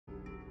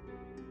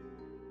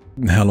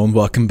Hello and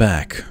welcome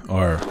back.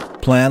 Our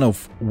plan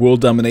of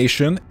world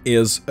domination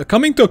is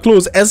coming to a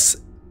close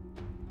as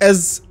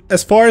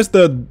far as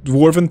the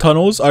dwarven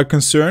tunnels are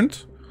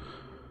concerned.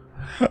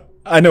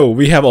 I know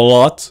we have a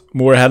lot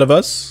more ahead of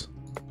us.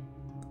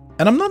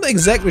 And I'm not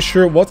exactly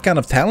sure what kind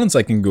of talents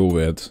I can go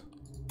with.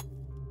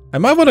 I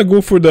might want to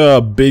go for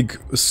the big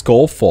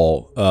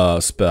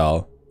skullfall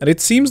spell. And it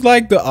seems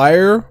like the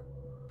ire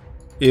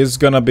is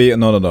gonna be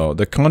no.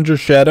 The conjure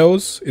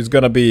shadows is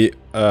gonna be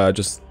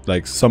just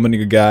like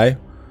summoning a guy.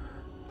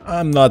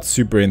 I'm not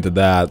super into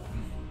that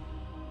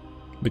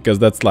because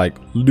that's like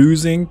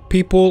losing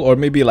people, or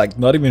maybe like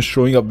not even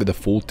showing up with a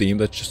full team.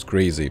 That's just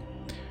crazy.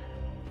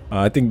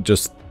 I think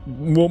just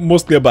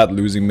mostly about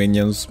losing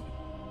minions.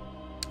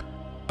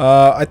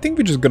 I think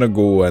we're just gonna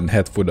go and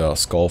head for the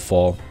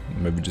skullfall.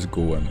 Maybe just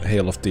go and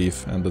hail of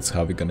teeth, and that's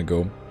how we're gonna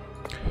go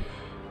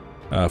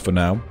for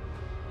now.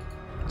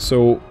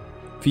 So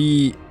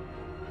we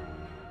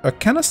are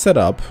kind of set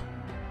up.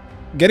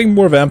 Getting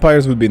more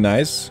vampires would be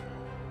nice.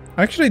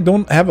 I actually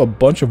don't have a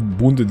bunch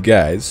of wounded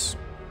guys,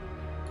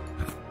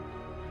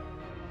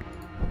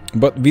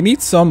 but we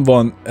need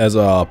someone as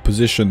a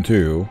position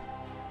 2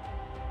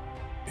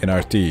 in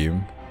our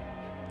team.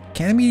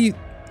 Can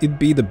it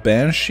be the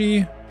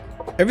Banshee?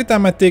 Every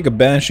time I take a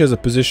Banshee as a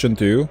position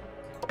 2,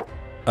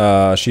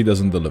 she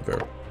doesn't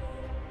deliver.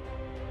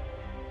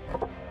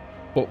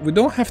 But we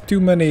don't have too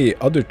many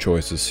other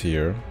choices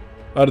here,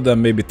 other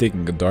than maybe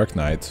taking a Dark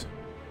Knight.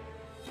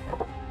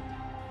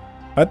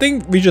 I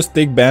think we just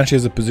take Banshee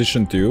as a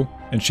position 2,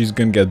 and she's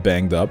gonna get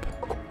banged up.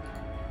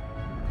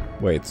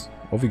 Wait,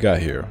 what we got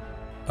here?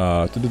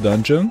 To the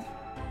dungeon.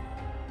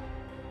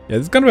 Yeah,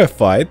 it's gonna be a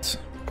fight.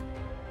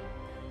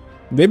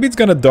 Maybe it's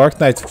gonna Dark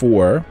Knight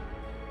 4.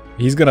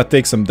 He's gonna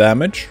take some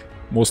damage,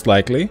 most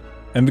likely.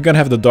 And we're gonna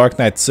have the Dark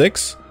Knight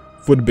 6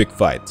 for the big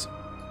fight.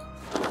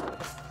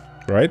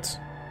 Right?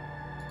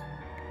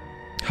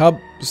 How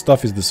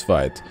tough is this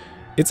fight?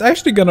 It's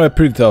actually gonna be a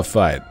pretty tough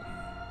fight.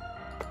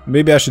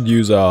 Maybe I should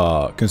use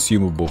a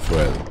consumable for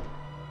it.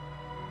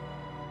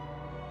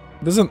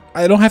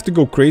 I don't have to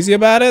go crazy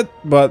about it,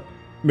 but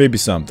maybe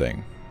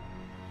something.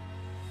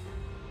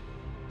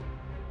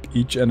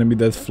 Each enemy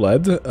that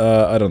fled?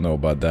 I don't know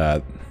about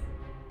that.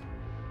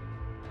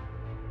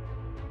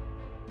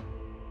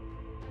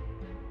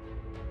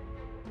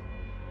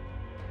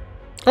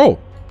 Oh,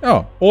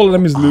 all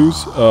enemies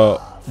lose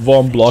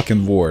one block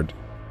and ward.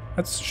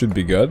 That should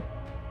be good.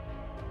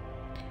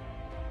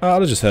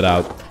 I'll just head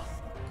out.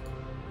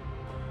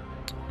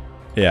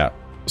 Yeah,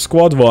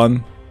 squad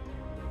 1.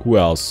 Who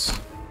else?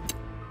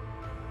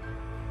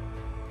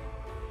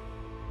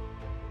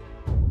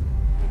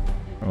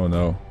 Oh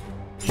no.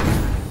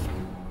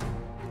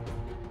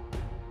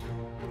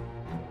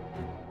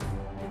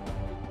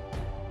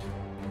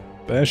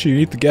 Banshee, you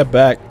need to get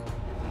back.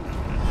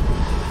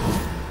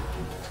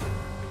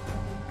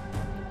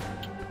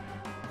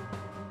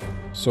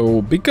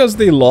 So, because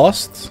they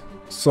lost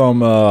some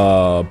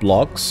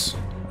blocks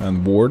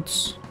and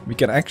wards, we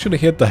can actually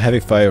hit the heavy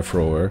fire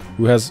thrower,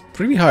 who has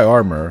pretty high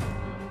armor,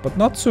 but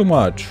not so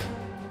much.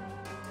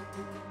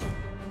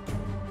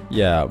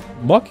 Yeah,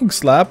 mocking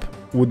slap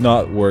would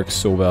not work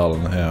so well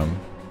on him.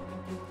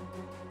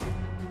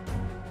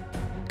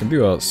 Can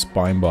do a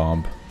spine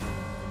bomb.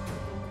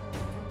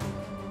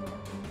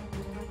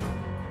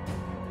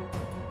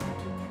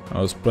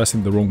 I was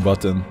pressing the wrong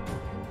button.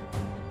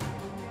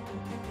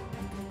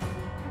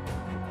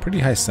 Pretty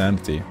high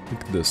sanity.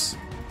 Look at this.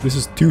 This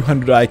is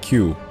 200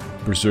 IQ.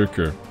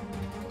 Berserker.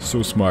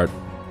 So smart.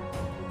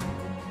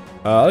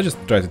 I'll just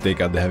try to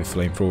take out the heavy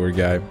flamethrower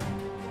guy.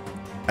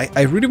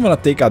 I really want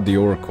to take out the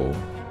Oracle.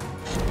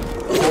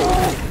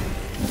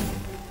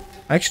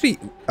 Actually,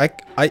 I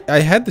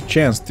had the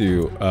chance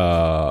to...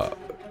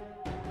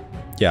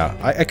 yeah,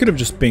 I could have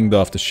just pinged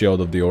off the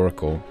shield of the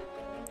Oracle.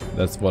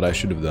 That's what I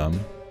should have done.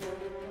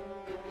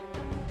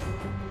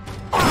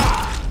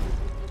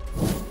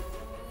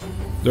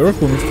 The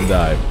Oracle needs to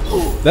die.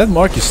 That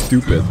mark is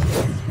stupid.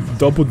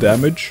 Double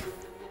damage.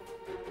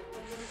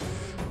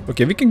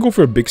 Okay, we can go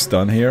for a big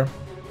stun here.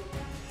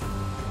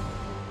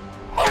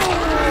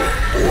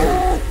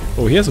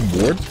 Oh, he has a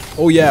ward?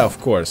 Oh yeah, of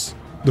course.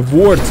 The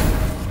ward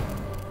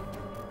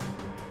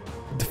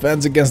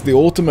defends against the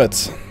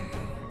ultimate.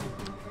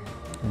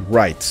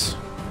 Right.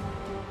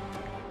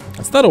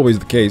 That's not always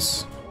the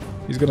case.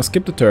 He's gonna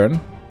skip the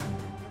turn.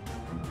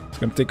 He's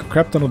gonna take a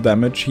crap ton of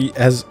damage. He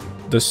has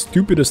the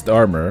stupidest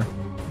armor.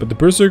 But the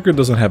Berserker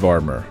doesn't have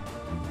armor,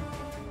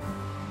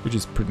 which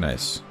is pretty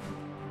nice.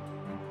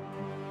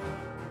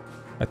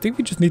 I think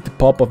we just need to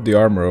pop off the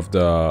armor of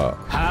the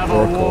Have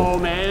Oracle. a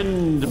warm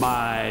end,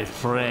 my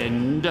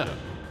friend.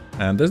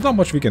 And there's not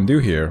much we can do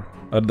here,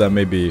 other than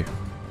maybe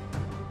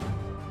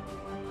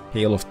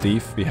Hail of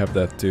Teeth. We have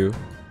that too.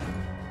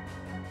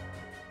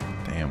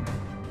 Damn.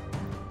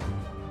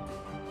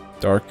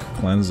 Dark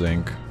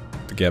Cleansing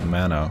to get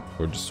mana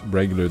or just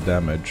regular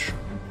damage.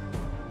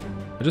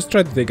 I just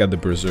tried to take out the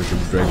Berserker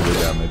with regular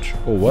damage.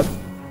 Oh, what?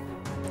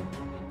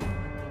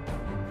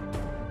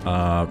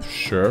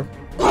 Sure.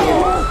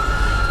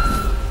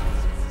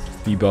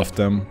 Debuff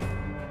them.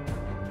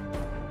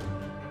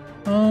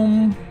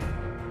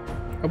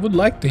 I would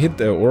like to hit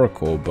the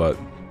Oracle, but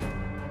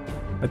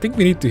I think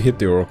we need to hit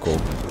the Oracle.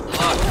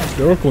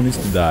 The Oracle needs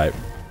to die.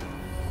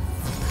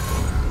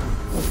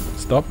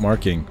 Stop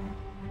marking.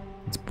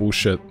 It's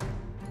bullshit.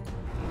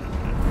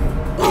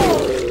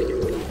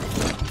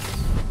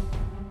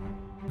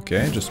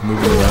 Okay, just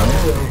moving around.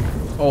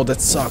 Oh,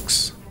 that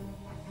sucks.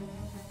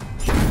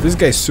 This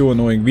guy's so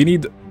annoying. We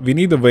need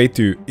a way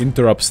to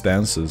interrupt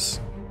stances.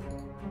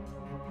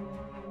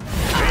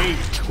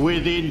 Baked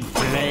within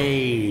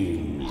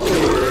flames.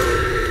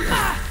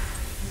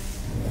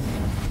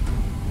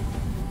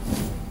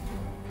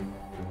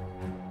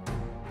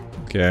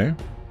 Okay.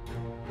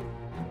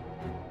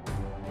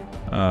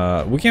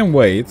 We can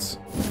wait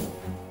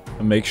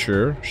and make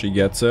sure she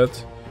gets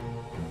it.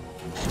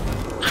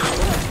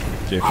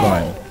 Okay,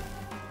 fine.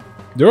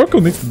 The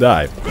Oracle needs to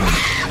die.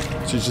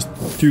 She's just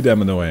too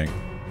damn annoying.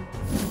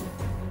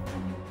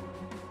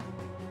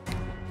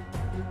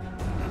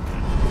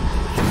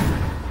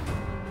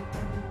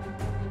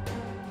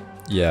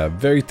 Yeah,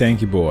 very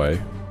tanky boy.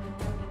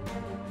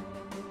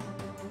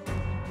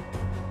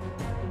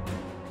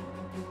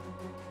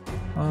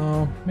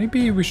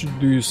 Maybe we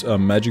should use a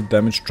magic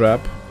damage trap.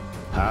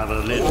 Have a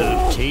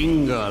little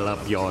tingle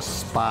up your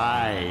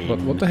spine. But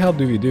what the hell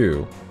do we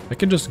do? I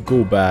can just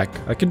go back.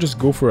 I can just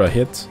go for a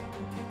hit.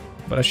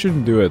 But I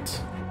shouldn't do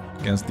it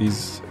against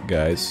these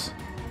guys.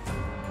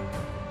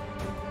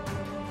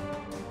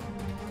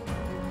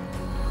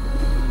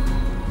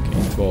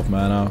 Okay, 12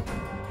 mana.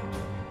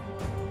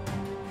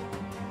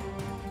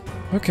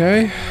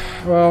 Okay,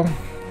 well,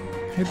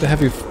 hit the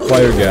heavy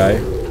fire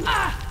guy.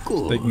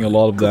 Taking a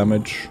lot of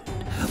damage.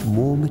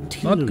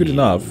 Not good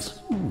enough,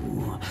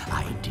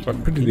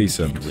 but pretty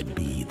decent. It would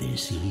be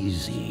this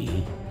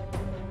easy.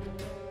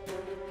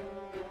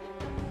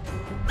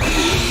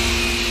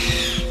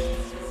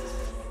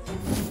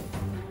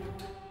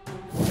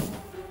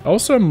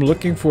 Also, I'm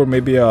looking for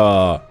maybe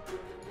a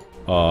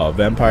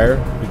vampire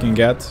we can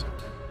get.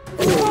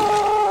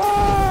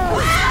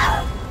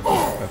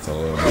 That's a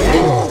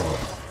little.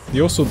 He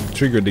also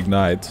triggered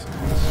Ignite.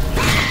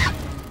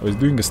 Oh, he's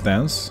doing a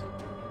stance.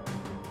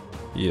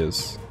 He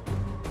is.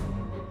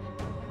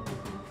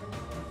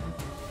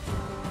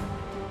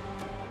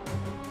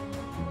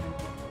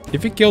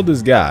 If we kill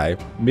this guy,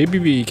 maybe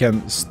we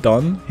can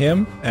stun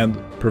him and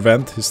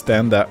prevent his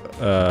stand that.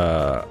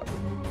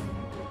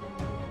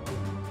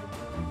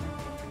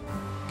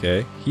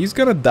 Okay, he's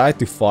gonna die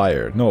to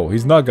fire. No,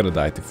 he's not gonna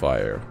die to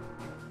fire.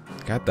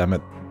 God damn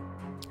it.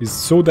 He's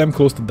so damn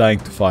close to dying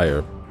to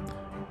fire.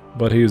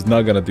 But he's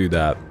not gonna do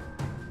that.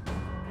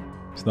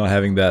 He's not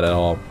having that at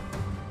all.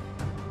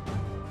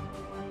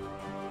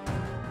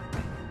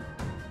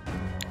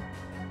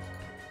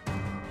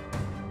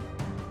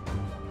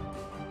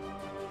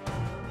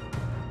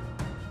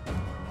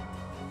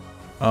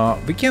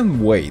 We can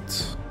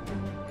wait.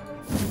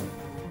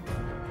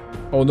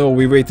 Oh no,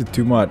 we waited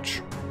too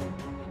much.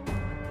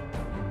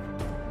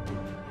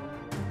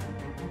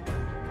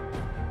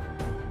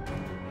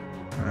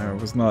 I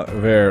was not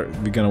aware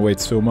we're gonna wait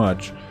so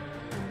much.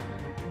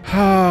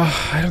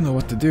 I don't know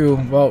what to do.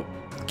 Well,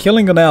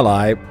 killing an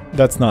ally,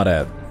 that's not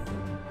it.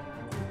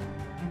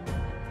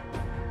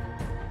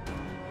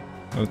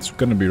 It's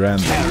gonna be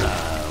random.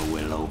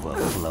 Will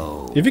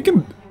overflow. If you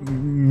can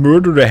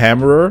murder the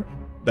Hammerer,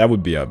 that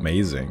would be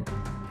amazing.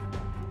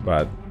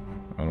 But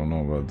I don't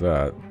know about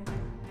that.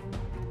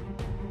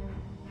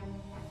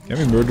 Can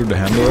we murder the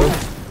Hammerer?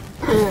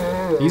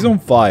 He's on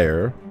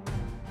fire.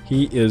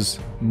 He is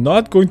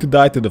not going to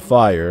die to the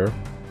fire.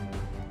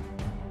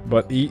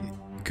 But he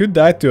could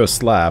die to a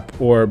slap,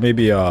 or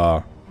maybe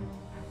even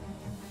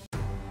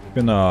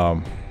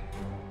a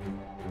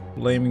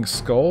flaming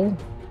skull.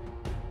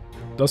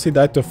 Does he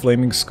die to a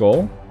flaming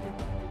skull?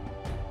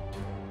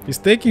 He's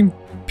taking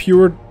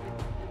pure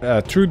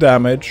true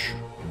damage,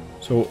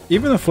 so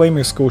even a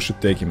flaming skull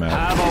should take him out.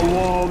 Have a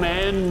warm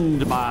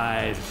end,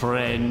 my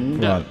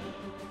friend. Come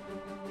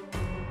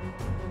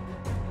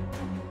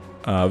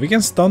on. We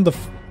can stun the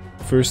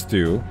first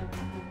two.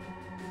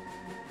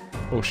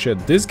 Oh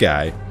shit, this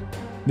guy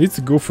needs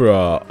to go for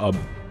a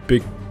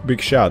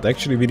big shot.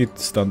 Actually, we need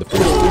to stun the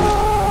first two,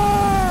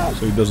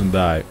 so he doesn't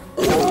die.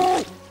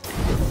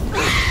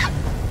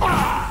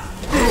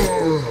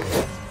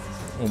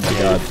 Oh my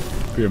god,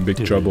 we're in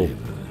big trouble.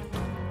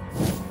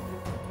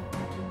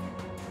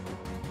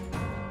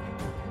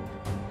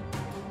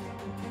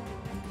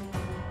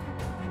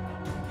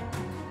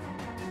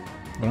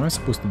 What am I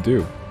supposed to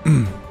do?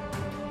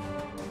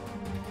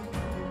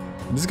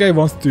 This guy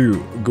wants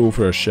to go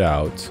for a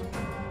shout.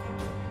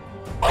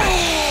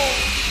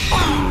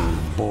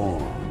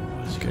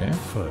 Okay.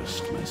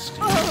 First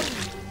mistake.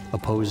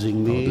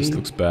 Opposing me. Oh, this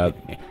looks bad.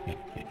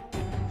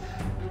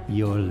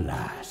 Your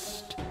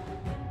last.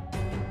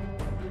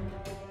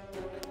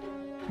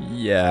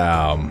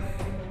 Yeah.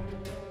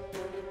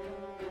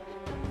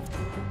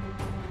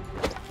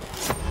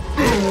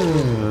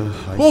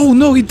 Oh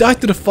no, he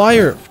died to the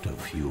fire. A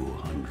few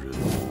hundred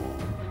more.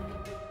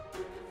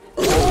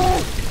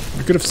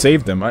 We could have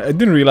saved him. I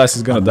didn't realize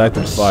he's gonna die to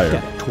the fire.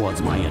 Step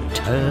towards my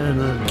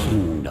eternal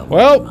kingdom.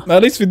 Well,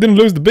 at least we didn't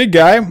lose the big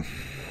guy.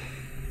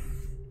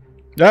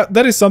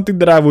 That is something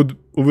that I would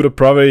have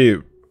probably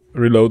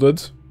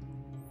reloaded.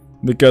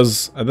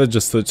 Because that's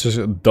just such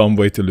a dumb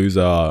way to lose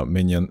a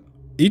minion.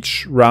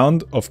 Each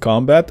round of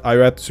combat,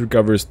 Iratus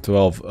recovers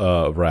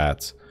 12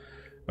 rats.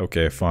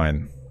 Okay,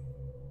 fine.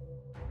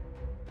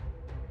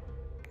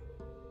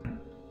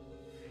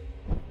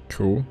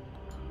 Cool.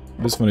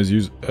 This one is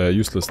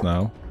useless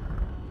now.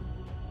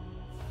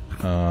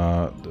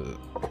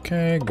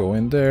 Okay, go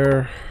in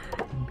there.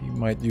 We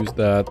might use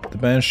that. The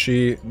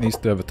Banshee needs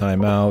to have a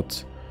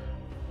timeout.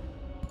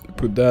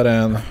 Put that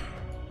in.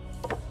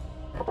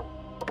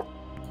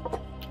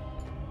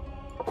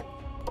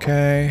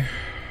 Okay.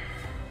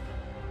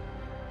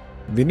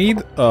 We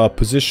need a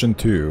position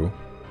 2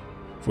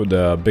 for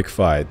the big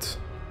fight.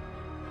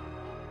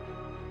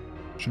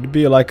 Should it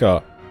be like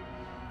a...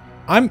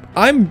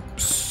 I'm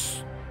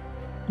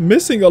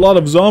missing a lot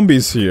of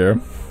zombies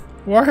here.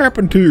 What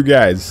happened to you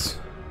guys?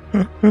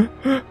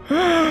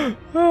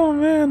 Oh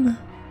man.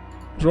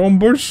 Drone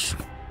bush?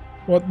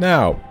 What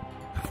now?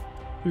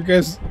 You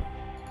guys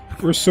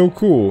were so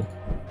cool.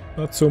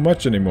 Not so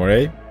much anymore,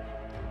 eh?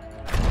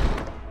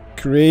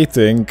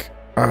 Creating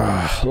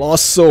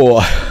lost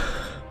soul.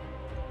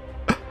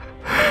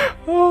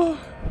 Oh.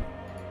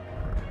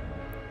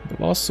 The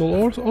lost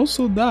soul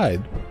also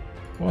died.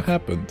 What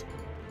happened?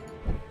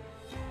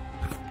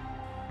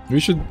 We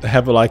should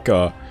have like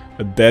a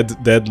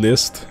dead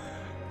list.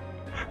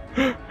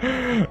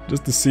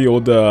 Just to see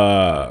all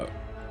the...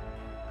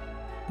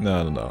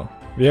 No.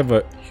 We have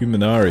a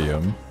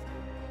humanarium.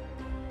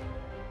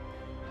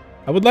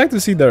 I would like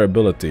to see their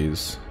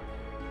abilities.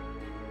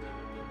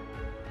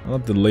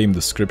 Not the lame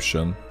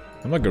description.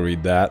 I'm not gonna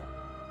read that.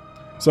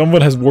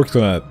 Someone has worked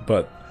on it,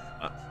 but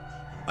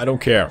I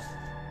don't care.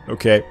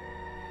 Okay.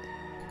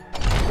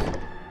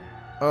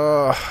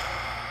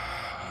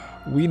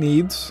 We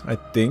need, I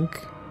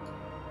think,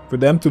 for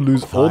them to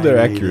lose all their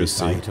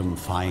accuracy.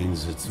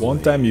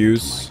 One-time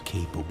use.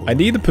 I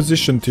need a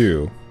position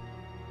 2.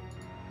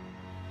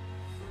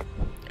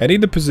 I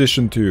need a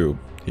position 2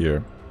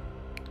 here.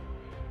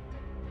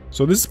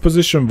 So this is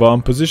position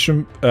 1,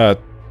 position...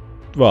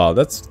 well,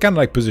 that's kind of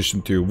like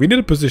position 2. We need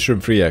a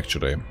position 3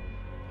 actually.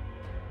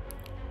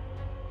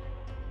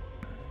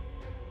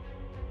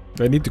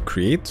 Do I need to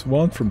create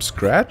one from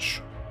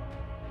scratch?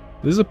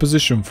 This is a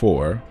position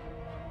 4.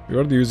 We're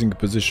already using a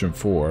position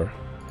 4.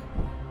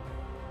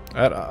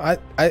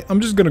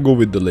 I'm just gonna go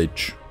with the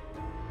Lich.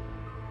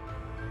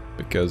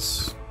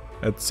 Because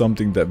that's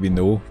something that we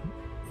know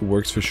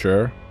works for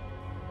sure.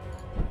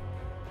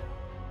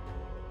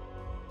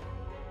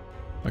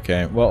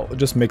 Okay, well,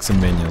 just make some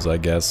minions, I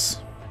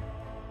guess.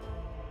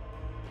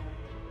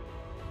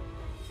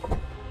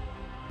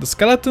 The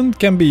skeleton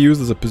can be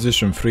used as a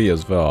position 3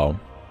 as well.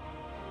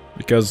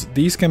 Because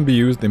these can be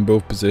used in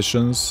both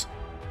positions.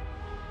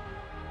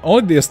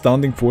 Only the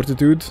Astounding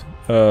Fortitude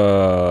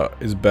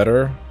is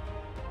better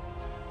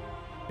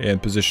in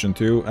position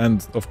 2,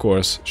 and of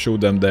course show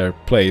them their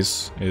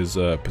place is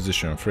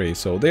position 3,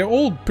 so they're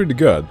all pretty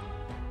good.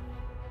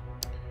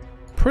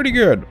 Pretty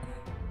good.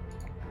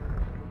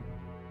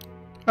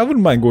 I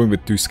wouldn't mind going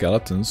with 2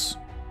 skeletons.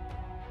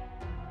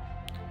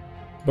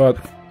 But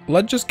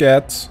let's just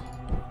get...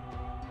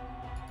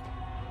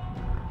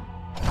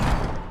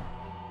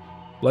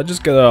 Let's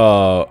just get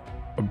a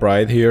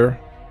bride here.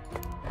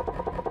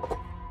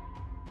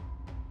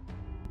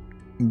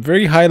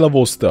 Very high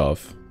level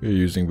stuff we're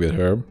using with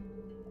her.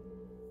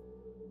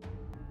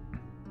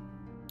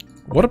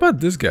 What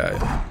about this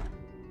guy?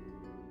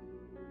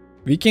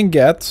 We can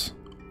get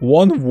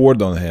 1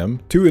 ward on him,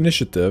 2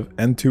 initiative,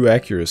 and 2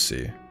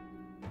 accuracy.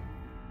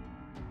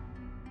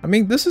 I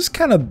mean, this is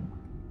kind of...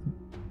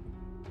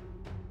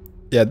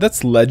 Yeah,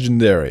 that's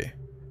legendary.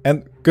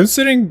 And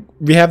considering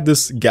we have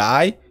this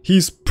guy,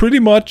 he's pretty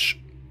much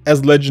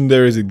as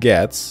legendary as it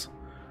gets.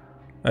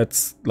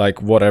 That's like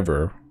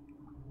whatever.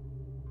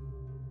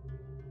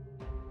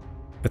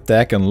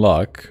 Attack and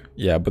luck.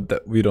 Yeah,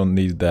 but we don't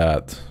need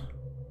that.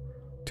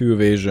 2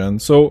 evasion.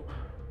 So,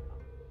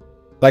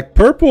 like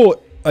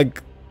purple,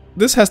 like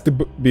this has to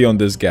be on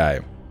this guy.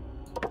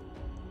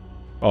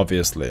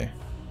 Obviously.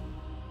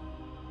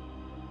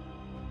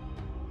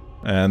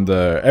 And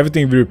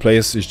everything we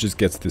replace just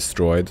gets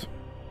destroyed.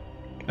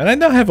 And I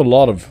now have a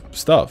lot of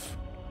stuff.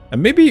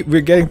 And maybe we're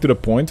getting to the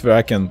point where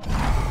I can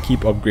keep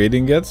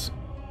upgrading it.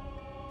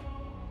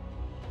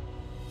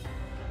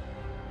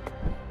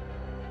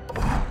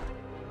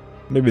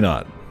 Maybe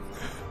not.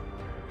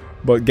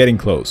 But getting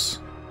close.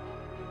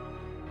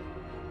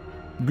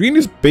 Green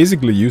is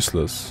basically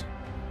useless.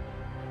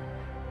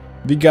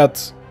 We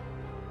got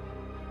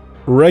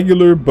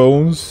regular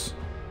bones.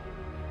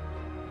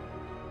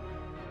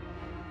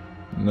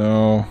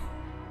 No.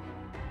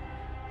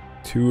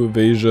 2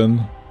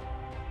 evasion.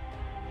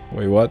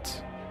 Wait,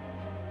 what?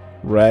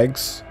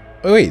 Rags.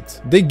 Oh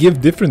wait, they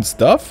give different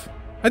stuff?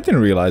 I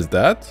didn't realize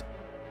that.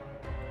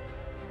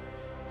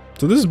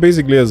 So this is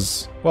basically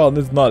as... well,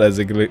 it's not as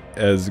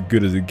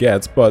good as it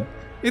gets, but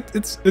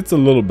It's a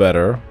little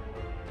better.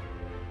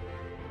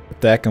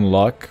 Attack and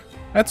luck.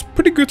 That's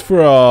pretty good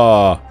for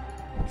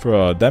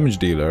a damage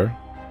dealer.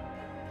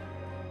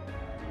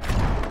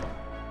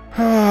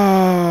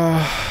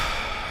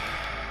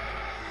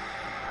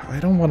 I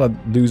don't want to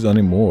lose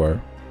any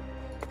more.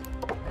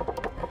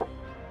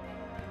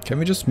 Can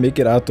we just make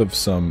it out of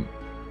some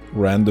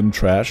random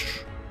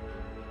trash?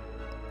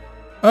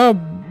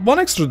 One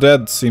extra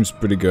dead seems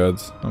pretty good.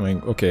 I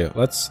mean, okay,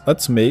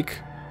 let's make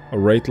a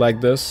rate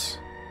like this.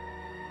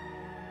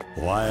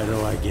 Why do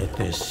I get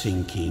this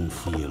sinking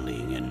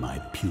feeling in my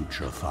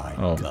putrefied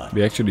gut?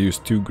 We actually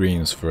used 2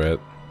 greens for it.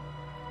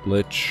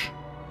 Lich,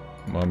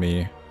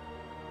 Mummy.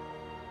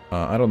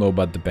 I don't know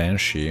about the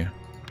Banshee.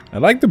 I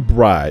like the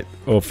Bride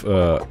of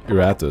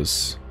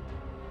Iratus.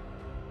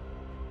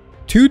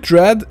 2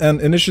 Dread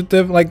and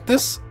Initiative, like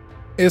this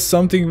is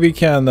something we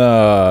can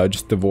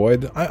just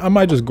avoid. I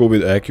might just go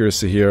with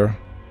Accuracy here.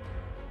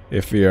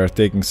 If we are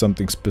taking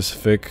something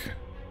specific.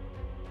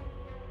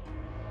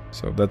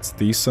 So that's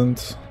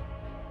decent.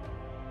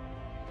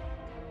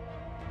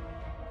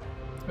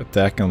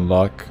 Attack and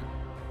luck.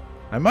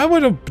 I might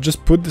want to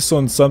just put this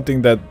on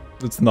something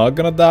that's not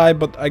gonna die,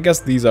 but I guess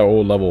these are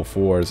all level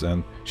 4s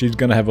and she's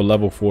gonna have a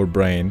level 4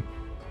 brain.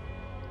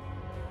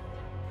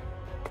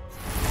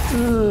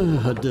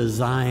 A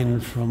design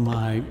from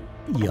my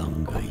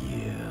younger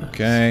years.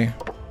 Okay.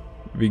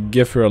 We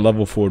give her a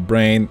level 4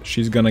 brain.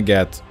 She's gonna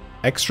get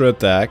extra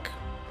attack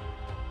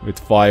with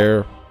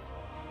fire.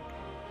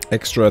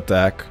 Extra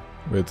attack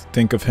with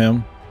think of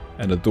him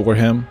and adore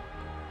him.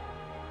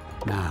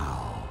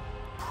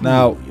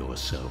 Now,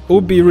 it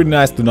would be really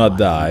nice to not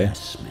die,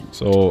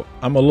 so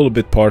I'm a little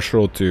bit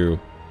partial to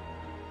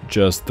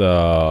just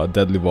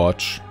Deadly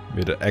Watch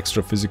with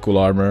extra physical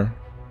armor.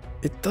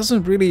 It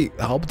doesn't really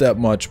help that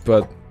much,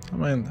 but I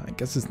mean, I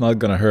guess it's not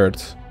gonna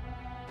hurt.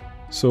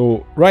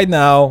 So right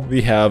now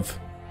we have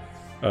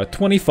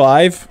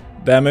 25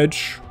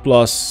 damage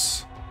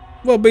plus,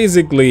 well,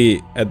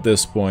 basically at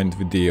this point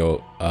we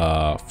deal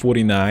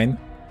 49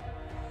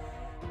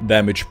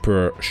 damage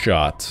per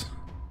shot,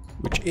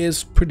 which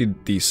is pretty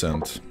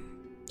decent.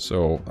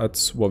 So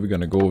that's what we're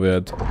gonna go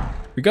with.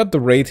 We got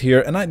the rate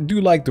here, and I do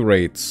like the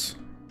rates.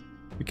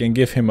 We can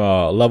give him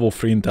a level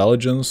 3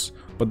 intelligence,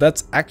 but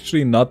that's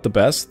actually not the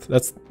best.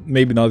 That's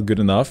maybe not good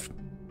enough.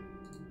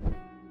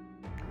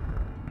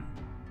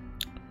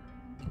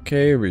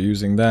 Okay, we're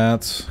using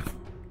that.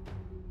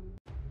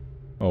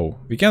 Oh,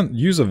 we can't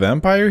use a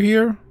vampire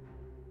here?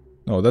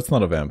 No, that's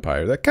not a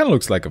vampire. That kind of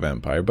looks like a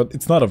vampire, but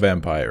it's not a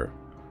vampire.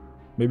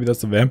 Maybe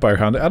that's a vampire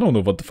hound. I don't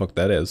know what the fuck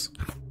that is.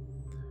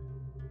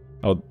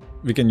 Oh,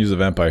 we can use a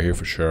vampire here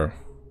for sure.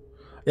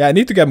 Yeah, I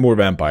need to get more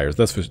vampires,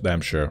 that's for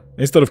damn sure.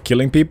 Instead of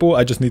killing people,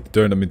 I just need to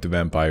turn them into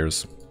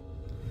vampires.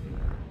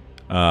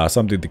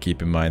 Something to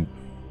keep in mind.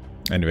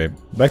 Anyway,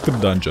 back to the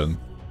dungeon.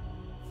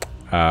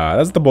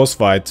 That's the boss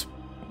fight.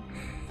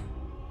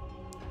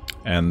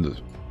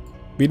 And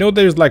we know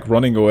there's like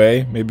running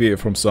away, maybe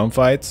from some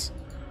fights.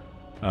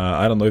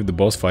 I don't know if the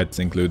boss fight's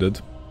included.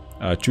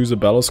 Choose a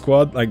battle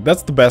squad. Like,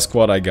 that's the best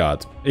squad I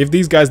got. If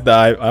these guys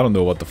die, I don't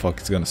know what the fuck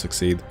is gonna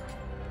succeed.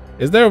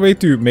 Is there a way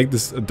to make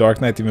this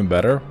Dark Knight even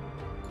better?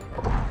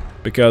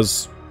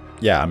 Because,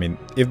 yeah, I mean,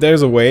 if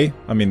there's a way,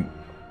 I mean,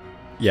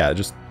 yeah,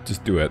 just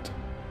do it.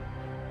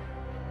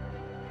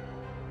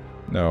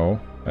 No,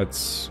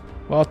 that's...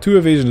 Well, 2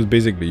 evasion is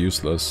basically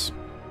useless.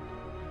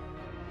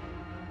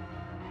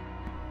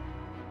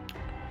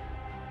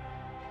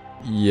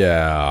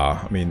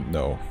 Yeah, I mean,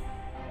 no.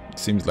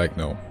 Seems like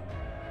no.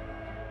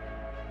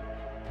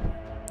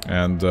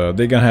 And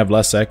they're gonna have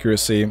less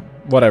accuracy.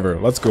 Whatever,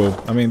 let's go.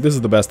 I mean, this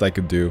is the best I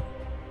could do.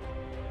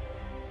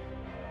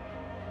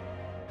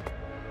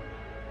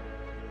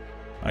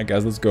 Alright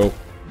guys, let's go.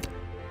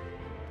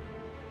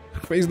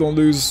 Please don't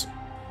lose.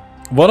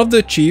 One of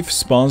the chief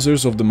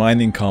sponsors of the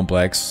mining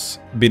complex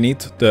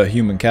beneath the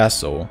human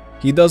castle,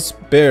 he thus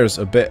bears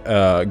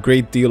a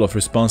great deal of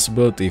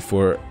responsibility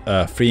for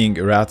freeing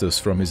Iratus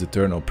from his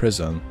eternal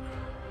prison.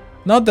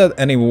 Not that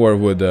anyone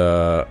would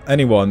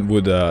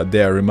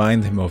dare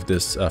remind him of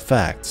this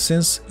fact,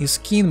 since his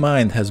keen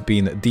mind has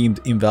been deemed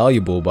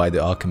invaluable by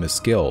the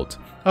Alchemist Guild.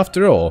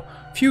 After all,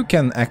 few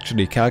can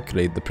actually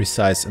calculate the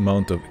precise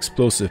amount of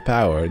explosive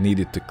power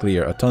needed to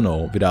clear a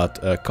tunnel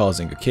without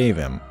causing a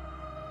cave-in.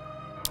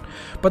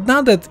 But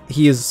now that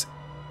he is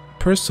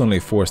personally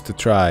forced to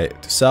try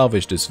to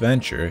salvage this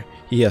venture,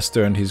 he has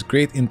turned his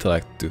great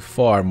intellect to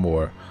far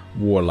more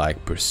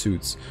warlike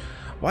pursuits.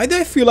 Why do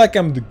I feel like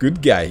I'm the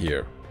good guy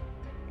here?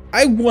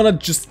 I wanna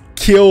just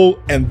kill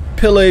and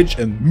pillage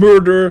and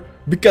murder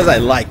because I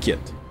like it,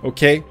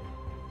 okay?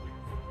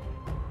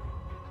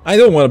 I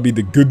don't wanna be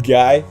the good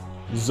guy.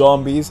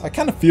 Zombies, I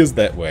kinda feels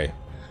that way.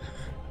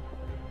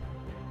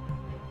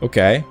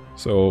 Okay,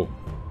 so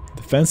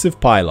defensive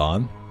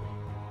pylon.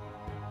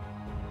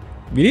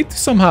 We need to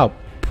somehow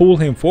pull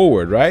him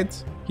forward,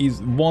 right?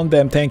 He's one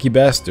damn tanky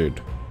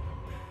bastard.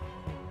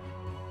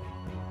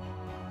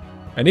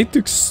 I need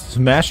to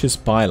smash his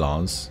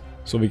pylons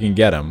so we can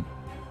get him.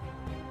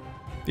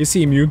 Is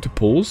he immune to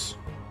pulls?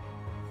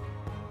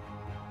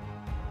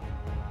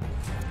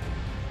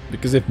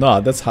 Because if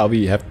not, that's how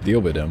we have to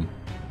deal with him.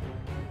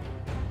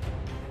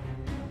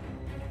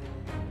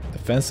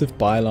 Defensive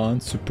pylon,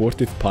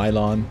 supportive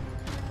pylon.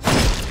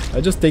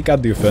 I just take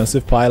out the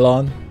offensive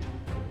pylon.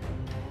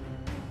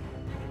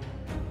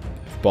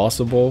 If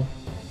possible.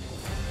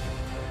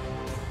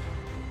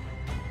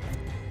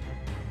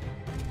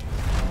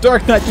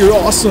 Dark Knight, you're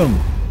awesome!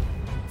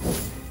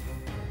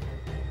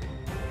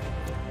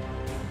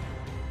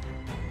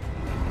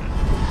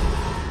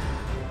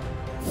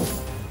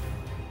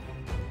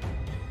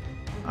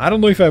 I don't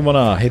know if I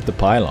wanna hit the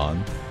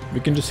pylon. We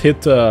can just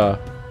hit the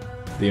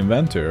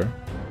Inventor.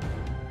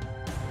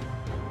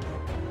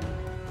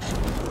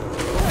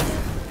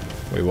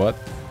 Wait, what?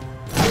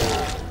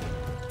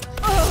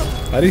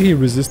 How did he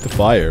resist the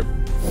fire?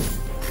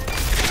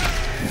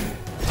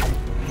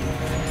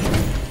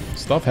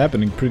 Stuff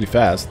happening pretty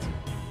fast.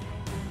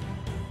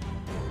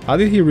 How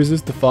did he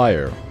resist the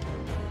fire?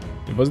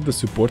 Was it the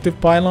supportive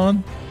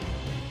pylon?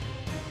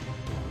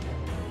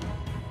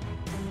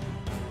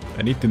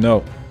 I need to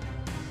know.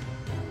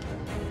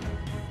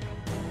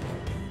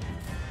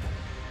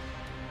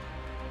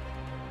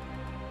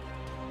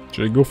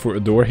 Should I go for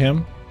adore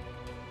him?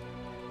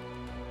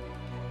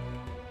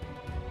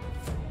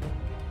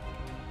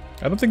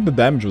 I don't think the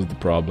damage was the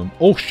problem.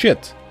 Oh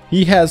shit!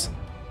 He has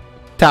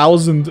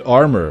 1000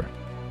 armor.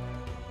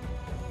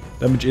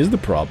 Damage is the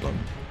problem.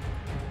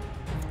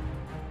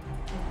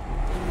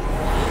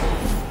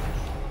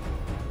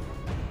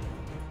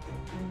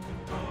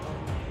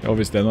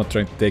 Obviously I'm not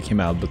trying to take him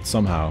out, but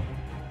somehow.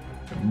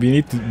 We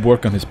need to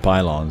work on his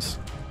pylons.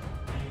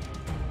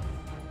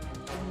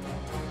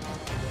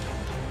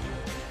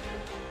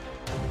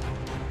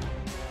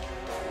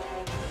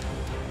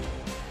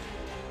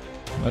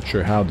 Not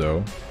sure how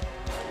though.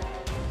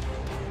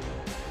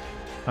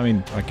 I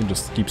mean, I can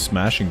just keep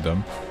smashing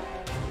them.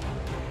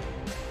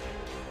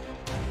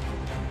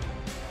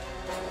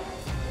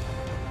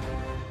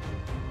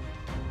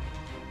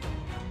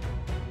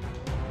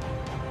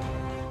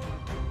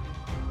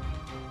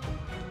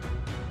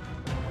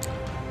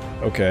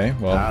 Okay,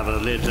 well,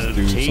 let's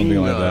do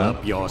something like that.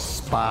 Up your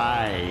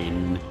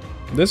spine.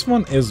 This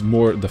one is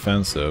more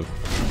defensive.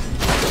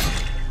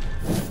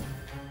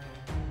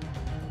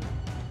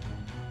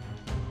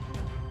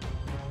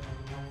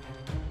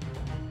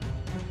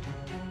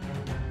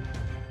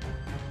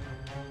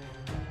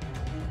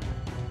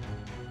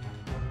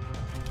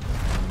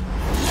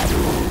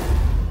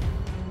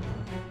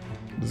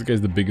 This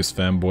guy's the biggest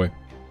fanboy.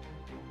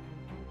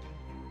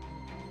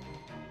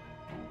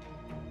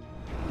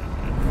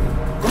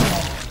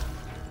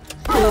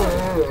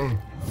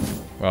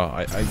 Well,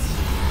 I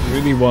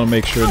really want to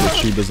make sure that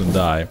she doesn't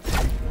die.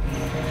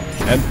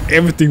 And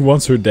everything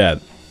wants her dead.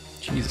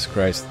 Jesus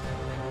Christ.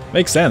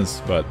 Makes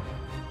sense, but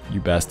you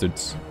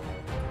bastards.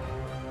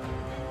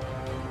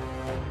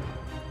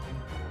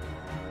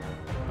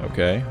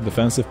 Okay,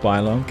 defensive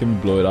pylon, can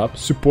we blow it up?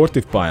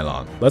 Supportive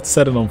pylon, let's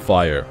set it on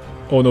fire.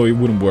 Oh no, it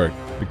wouldn't work,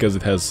 because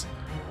it has...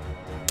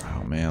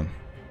 Oh man.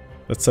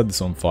 Let's set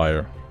this on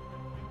fire.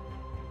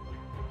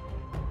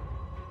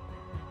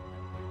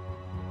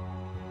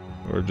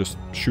 Or just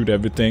shoot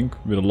everything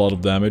with a lot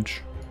of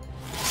damage.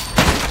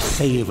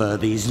 Savor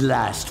these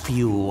last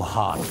few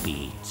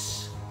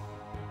heartbeats.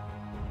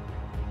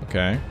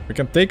 Okay, we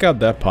can take out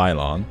that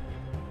pylon.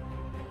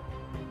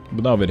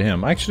 But not with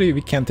him. Actually,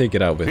 we can't take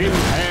it out with him.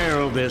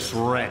 Impale this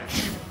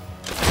wretch.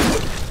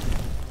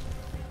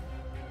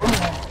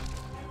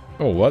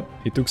 Oh, what?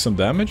 He took some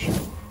damage?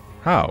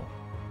 How?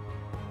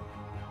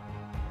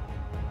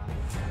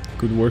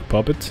 Good work,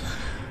 puppet.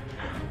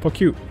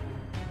 Fuck you.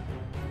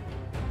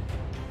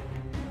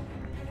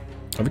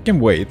 Oh, we can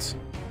wait.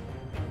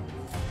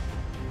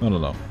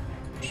 No.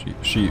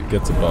 She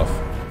gets a buff.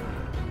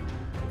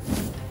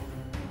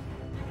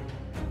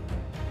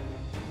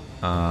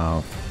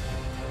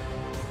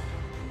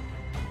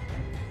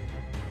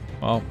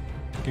 Well,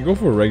 we can go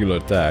for a regular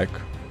attack.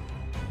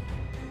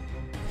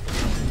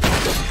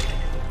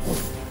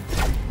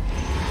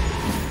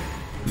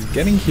 He's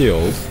getting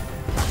healed.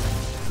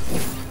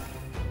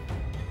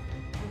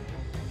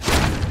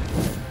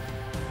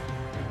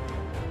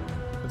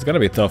 It's gonna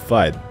be a tough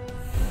fight.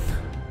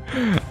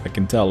 I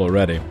can tell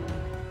already.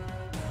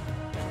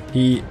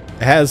 He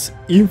has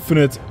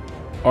infinite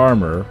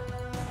armor.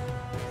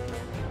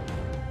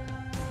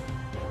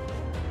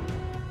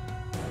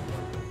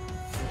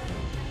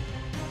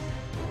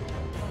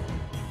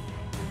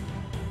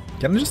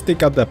 Can I just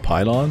take out that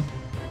pylon?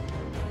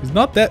 He's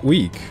not that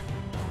weak.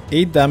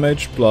 8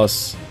 damage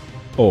plus...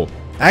 Oh,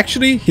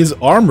 actually his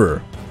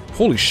armor.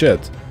 Holy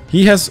shit.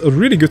 He has a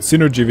really good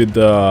synergy with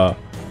the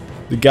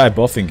guy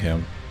buffing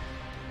him.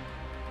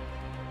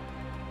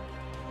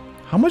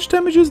 How much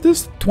damage is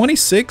this?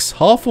 26?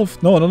 Half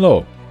of...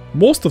 No.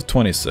 Most of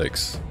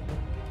 26.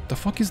 The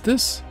fuck is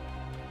this?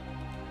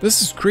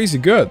 This is crazy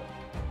good.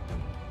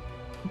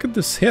 Look at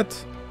this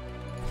hit.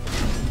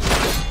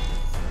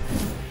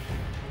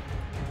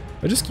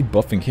 I just keep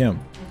buffing him.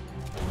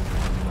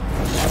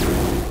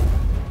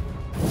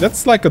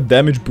 That's like a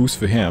damage boost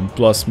for him,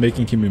 plus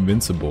making him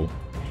invincible.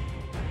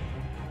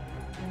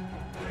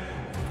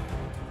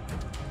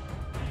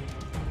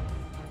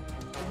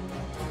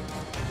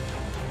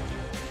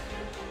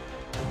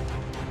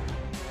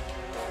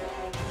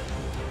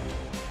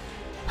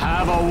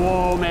 a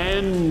warm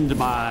end,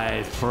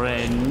 my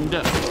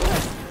friend.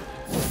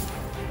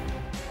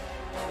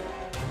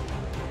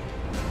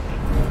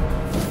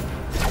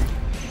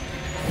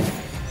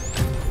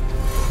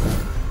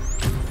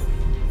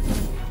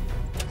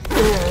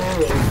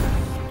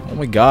 Oh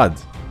my god.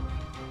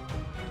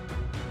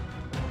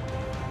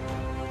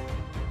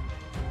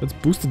 Let's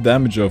boost the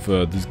damage of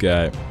this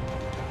guy.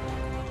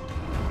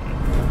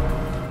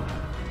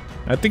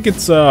 I think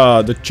it's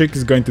the chick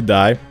is going to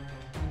die.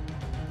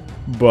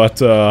 But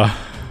the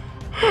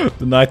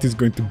knight is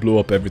going to blow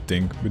up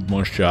everything with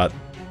one shot.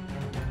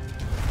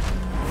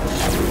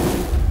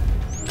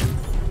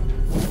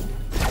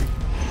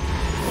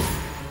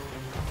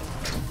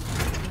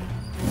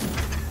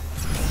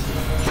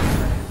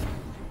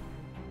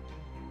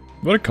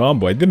 What a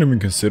combo, I didn't even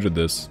consider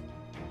this.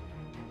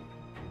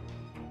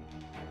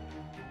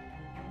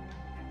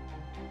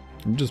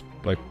 Just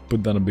like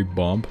put down a big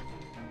bomb.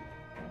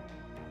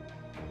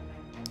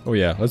 Oh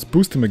yeah, let's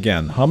boost him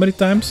again. How many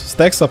times?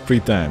 Stacks up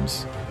 3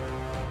 times.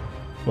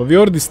 Well, we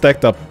already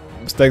stacked up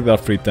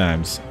 3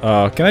 times.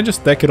 Can I just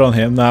stack it on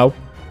him now?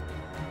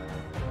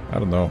 I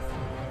don't know.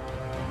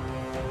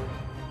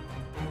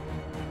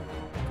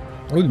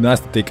 It would be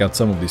nice to take out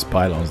some of these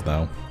pylons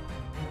now.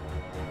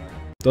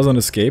 Doesn't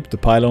escape. The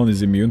pylon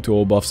is immune to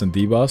all buffs and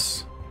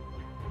debuffs.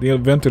 The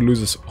Inventor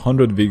loses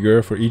 100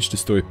 vigor for each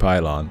destroyed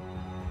pylon.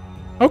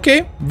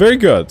 Okay, very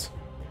good.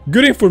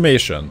 Good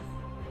information.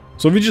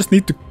 So we just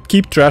need to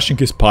keep trashing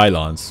his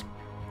pylons.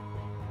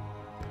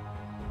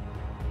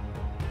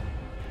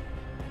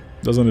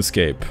 Doesn't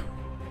escape.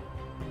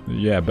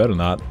 Yeah, better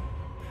not.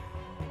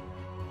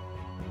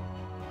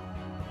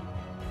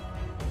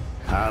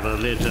 Have a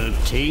little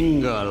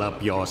tingle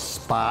up your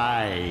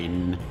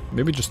spine.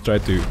 Maybe just try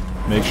to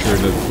make sure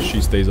that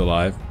she stays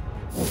alive.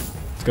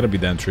 It's gonna be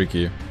damn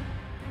tricky.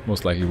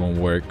 Most likely won't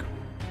work.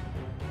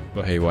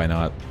 But hey, why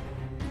not?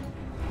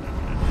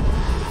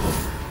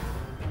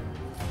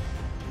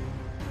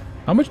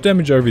 How much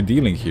damage are we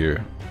dealing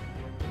here?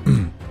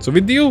 So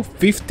we deal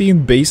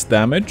 15 base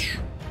damage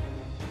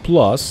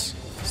plus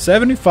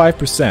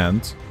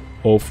 75%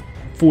 of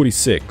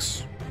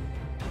 46.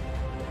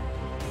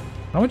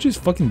 How much is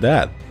fucking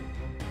that?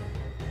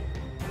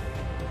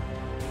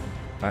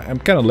 I'm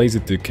kind of lazy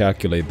to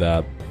calculate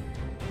that.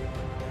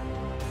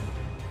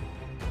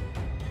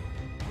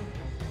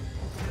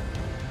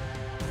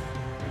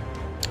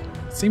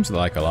 Seems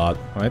like a lot.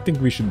 I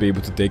think we should be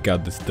able to take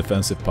out this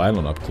defensive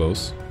pylon up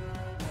close.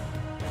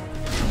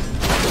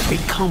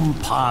 Become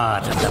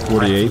part of the 48.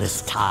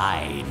 breathless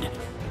tide.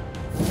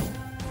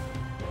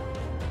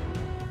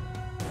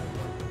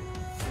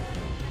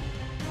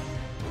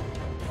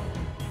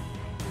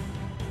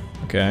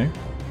 Okay.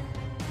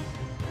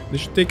 They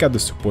should take out the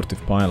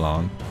supportive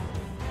pylon.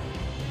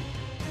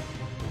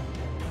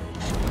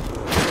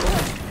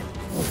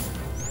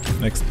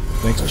 Next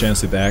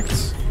chance it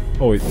acts.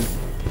 Oh, it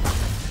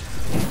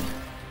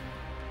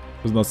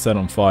was not set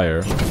on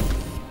fire.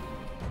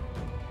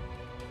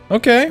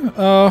 Okay,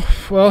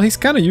 well, he's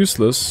kind of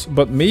useless,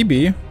 but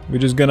maybe we're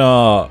just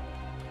gonna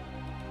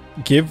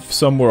give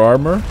some more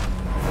armor.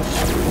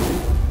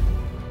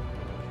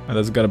 And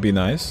that's gonna be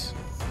nice.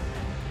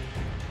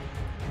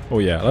 Oh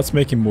yeah, let's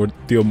make him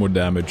deal more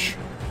damage.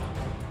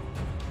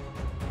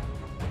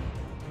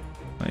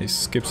 Nice,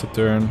 skips a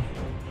turn.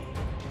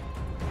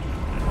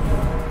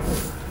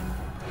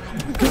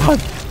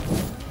 God!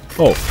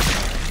 Oh,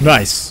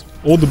 nice!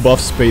 All the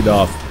buffs paid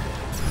off.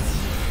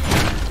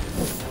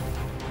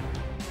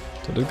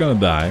 So they're gonna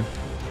die.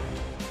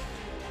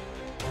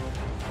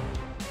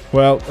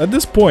 Well, at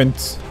this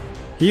point,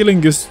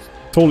 healing is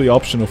totally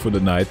optional for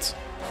the knight.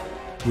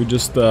 We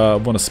just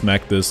wanna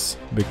smack this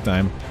big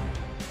time.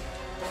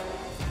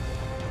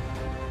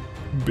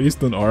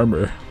 Based on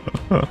armor.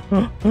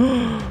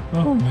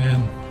 Oh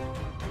man.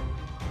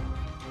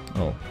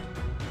 Oh.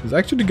 He's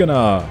actually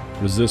gonna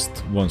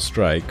resist one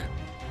strike.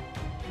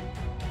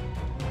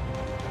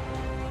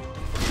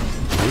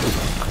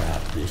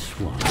 Crap, this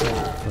one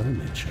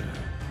furniture.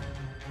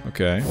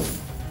 Okay.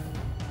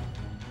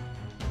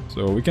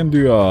 So we can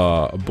do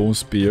a bone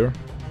spear.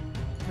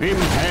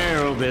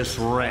 Impale this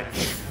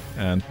wretch.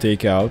 And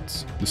take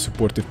out the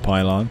supportive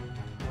pylon.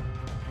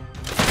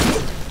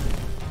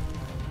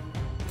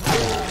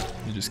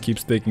 He just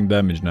keeps taking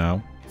damage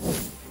now.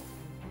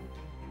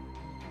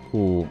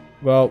 Ooh.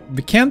 Well,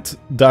 we can't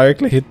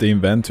directly hit the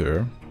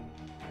Inventor.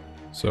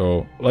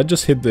 So let's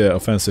just hit the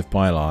offensive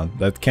pylon.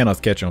 That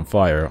cannot catch on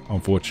fire,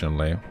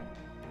 unfortunately.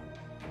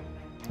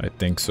 I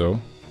think so.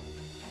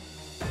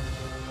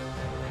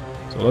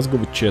 So let's go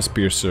with Chest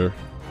Piercer.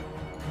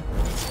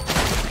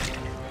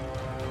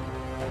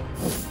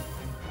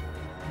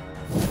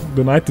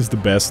 The knight is the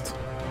best.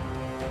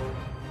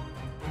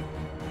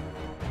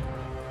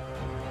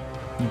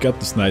 You got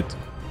this knight.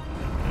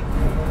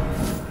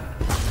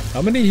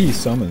 How many he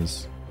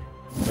summons?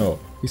 No,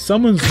 he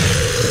summons a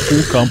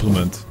full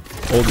complement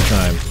all the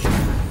time.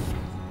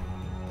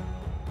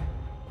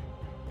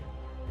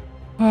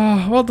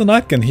 Well, the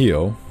knight can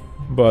heal,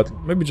 but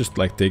maybe just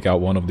like take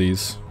out one of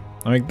these.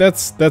 I mean,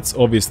 that's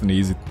obviously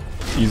an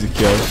easy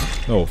kill.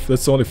 Oh,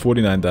 that's only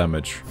 49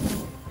 damage.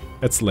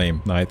 That's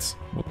lame, Knights.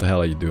 What the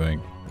hell are you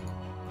doing?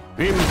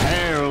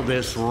 Impale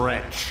this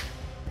wretch.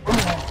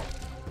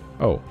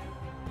 Oh.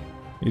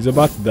 He's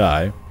about to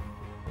die.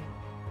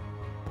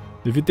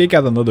 If you take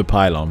out another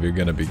pylon, we're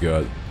gonna be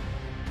good.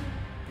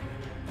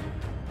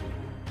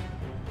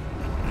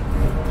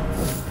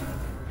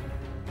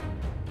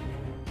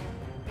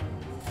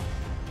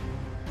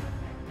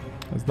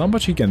 There's not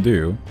much he can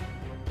do.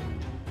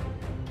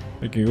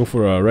 He can go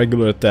for a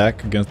regular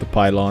attack against the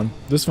pylon.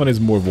 This one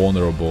is more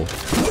vulnerable.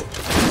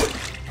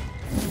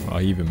 Oh,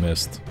 he even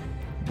missed.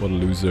 What a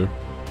loser.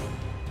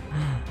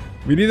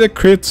 We need a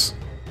crit.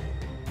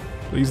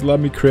 Please let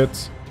me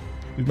crit.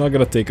 He's not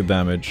gonna take a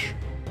damage.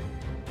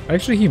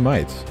 Actually, he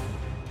might.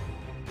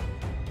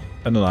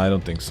 No, I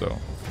don't think so.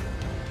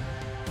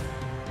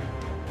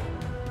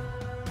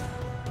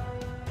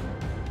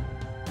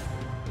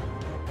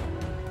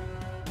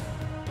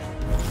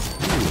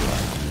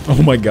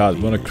 Oh my god,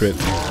 what a crit.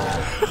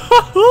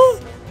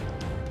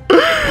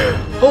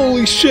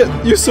 Holy shit,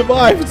 you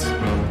survived!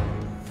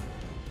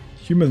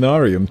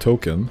 Humanarium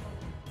token.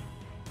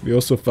 We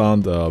also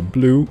found a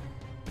blue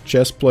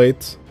chest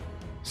plate,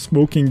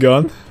 smoking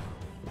gun.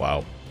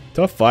 Wow.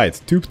 Tough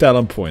fight. 2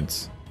 talent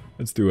points.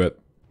 Let's do it.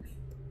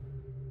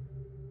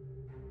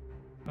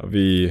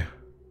 The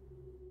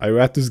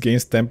Iratus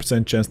gains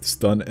 10% chance to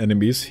stun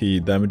enemies he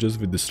damages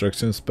with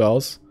destruction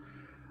spells.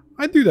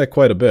 I do that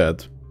quite a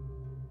bit.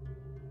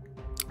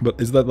 But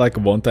is that like a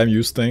one-time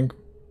use thing?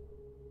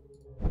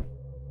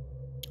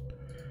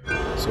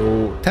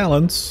 So,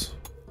 talents.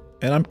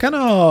 And I'm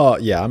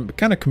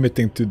kinda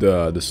committing to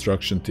the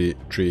destruction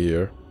tree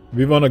here.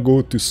 We wanna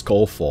go to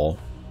Skullfall.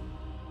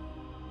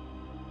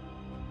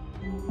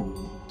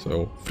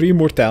 So, 3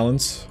 more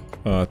talents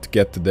to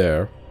get to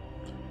there.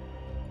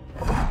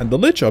 And the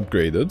Lich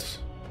upgraded.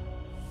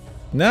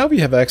 Now we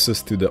have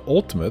access to the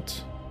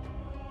ultimate,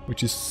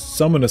 which is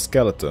summon a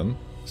skeleton,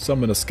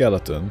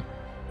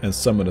 and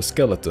summon a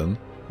skeleton,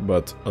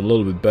 but a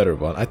little bit better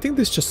one. I think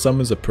this just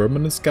summons a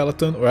permanent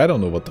skeleton, or I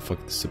don't know what the fuck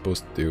it's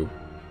supposed to do.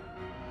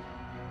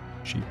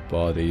 Cheap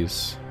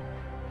bodies.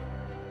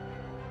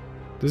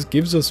 This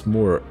gives us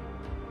more...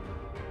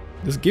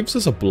 This gives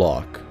us a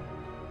block.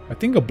 I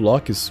think a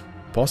block is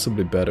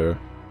possibly better.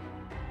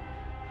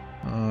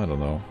 I don't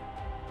know.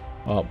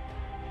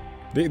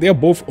 They are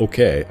both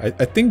okay.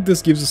 I think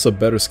this gives us a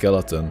better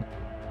skeleton.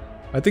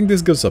 I think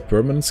this gives a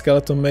permanent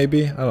skeleton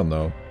maybe? I don't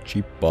know.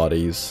 Cheap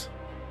bodies.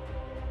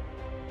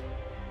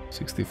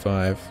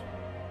 65.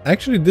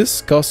 Actually,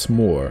 this costs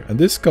more, and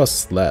this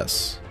costs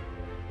less.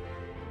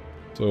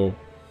 So,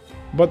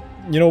 but,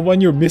 you know,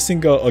 when you're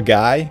missing a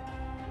guy,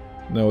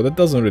 no, that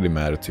doesn't really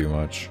matter too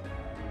much.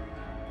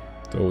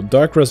 So,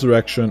 Dark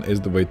Resurrection is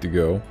the way to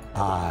go.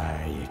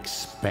 I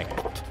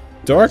expect...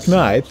 Dark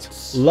Knight,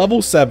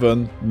 level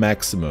 7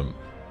 maximum.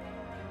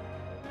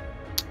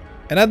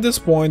 And at this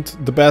point,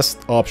 the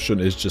best option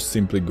is just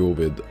simply go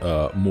with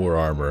more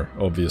armor,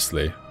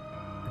 obviously.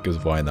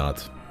 Because why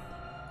not?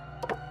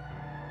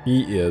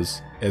 He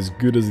is as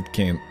good as it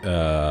can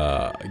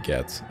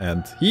get,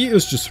 and he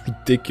is just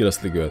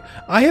ridiculously good.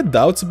 I had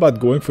doubts about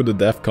going for the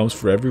Death Comes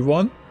for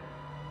Everyone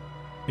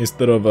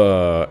instead of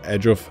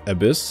Edge of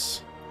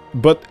Abyss,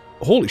 but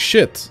holy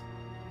shit,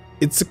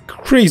 it's a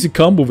crazy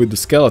combo with the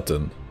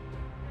skeleton.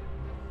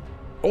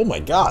 Oh my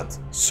god,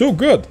 so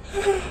good!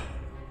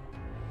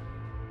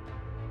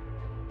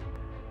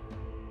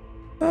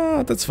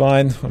 That's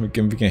fine, we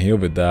can heal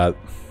with that,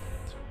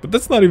 but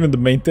that's not even the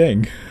main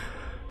thing.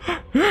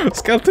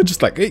 Skeleton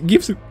just like it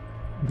gives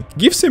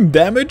him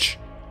damage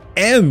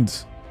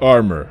and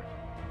armor.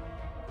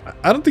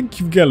 I don't think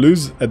you can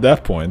lose at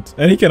that point,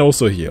 and he can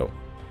also heal.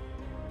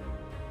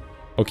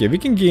 Okay, we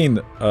can gain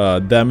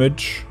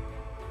damage.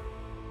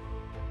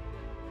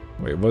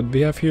 Wait, what do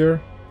we have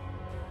here?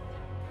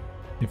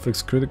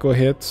 Inflicts critical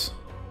hit.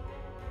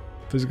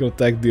 Physical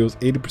attack deals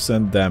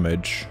 80%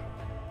 damage.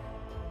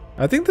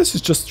 I think this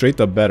is just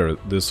straight up better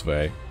this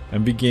way,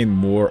 and we gain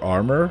more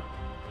armor.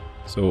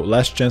 So,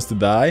 less chance to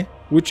die,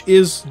 which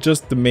is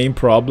just the main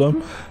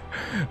problem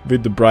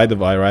with the Bride of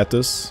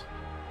Iratus.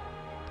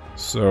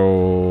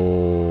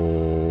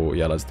 So,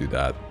 yeah, let's do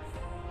that.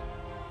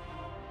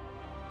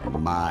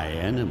 My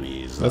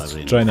enemies let's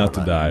try not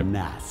to die.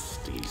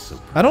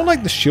 I don't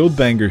like the shield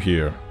banger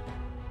here.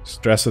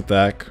 Stress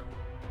attack.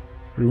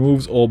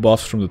 Removes all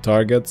buffs from the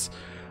targets.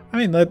 I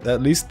mean,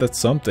 at least that's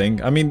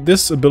something. I mean,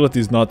 this ability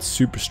is not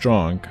super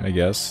strong, I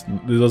guess.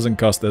 It doesn't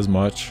cost as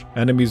much.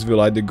 Enemies will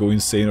either go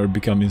insane or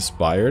become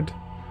inspired.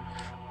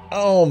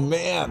 Oh,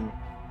 man.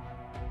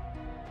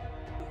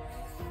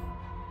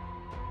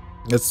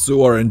 That's so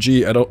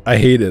RNG. I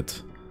hate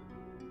it.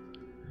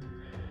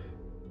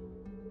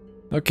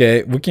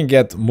 Okay, we can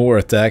get more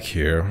attack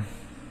here.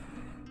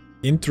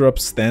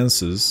 Interrupt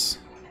stances.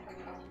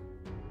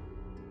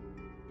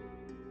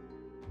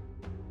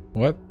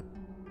 What?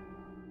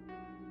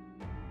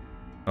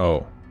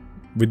 Oh,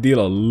 we deal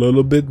a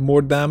little bit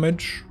more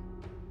damage,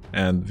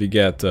 and we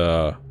get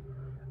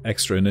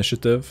extra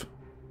initiative.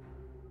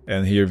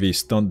 And here we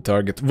stun the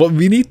target. Well,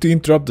 we need to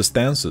interrupt the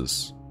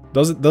stances.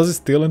 Does it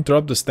still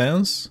interrupt the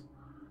stance?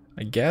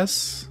 I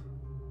guess.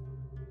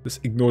 This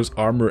ignores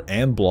armor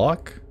and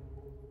block.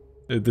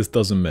 This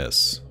doesn't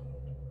miss.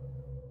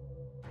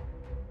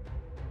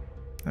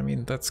 I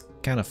mean, that's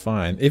kind of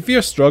fine. If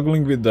you're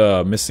struggling with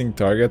the missing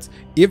targets,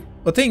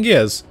 the thing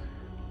is,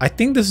 I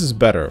think this is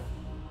better.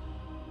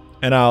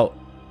 And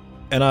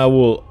I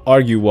will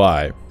argue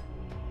why.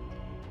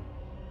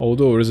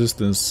 Although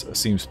resistance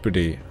seems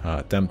pretty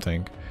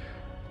tempting.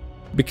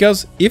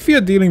 Because if you're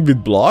dealing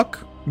with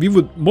block, we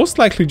would most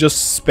likely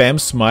just spam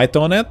smite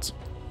on it.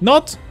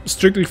 Not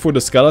strictly for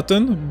the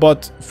skeleton,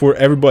 but for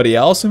everybody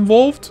else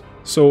involved,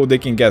 so they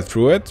can get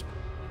through it.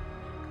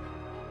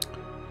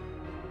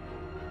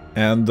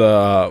 And,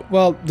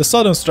 well, the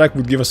sudden strike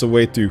would give us a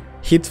way to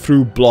hit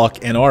through block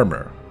and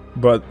armor.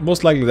 But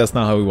most likely that's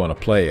not how we want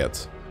to play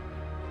it.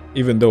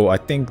 Even though I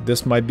think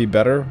this might be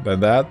better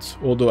than that,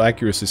 although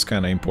accuracy is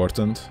kind of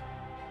important.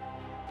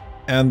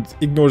 And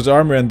ignores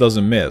armor and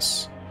doesn't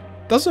miss.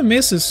 Doesn't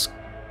miss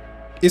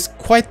is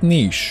quite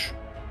niche.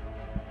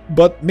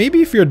 But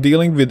maybe if you're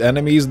dealing with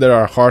enemies that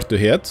are hard to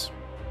hit.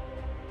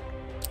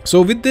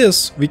 So with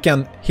this, we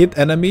can hit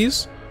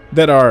enemies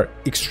that are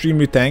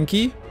extremely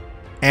tanky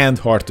and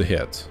hard to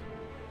hit.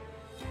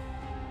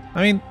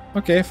 I mean,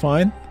 okay,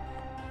 fine.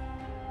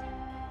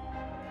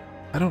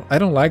 I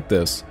don't like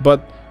this,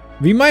 but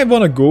we might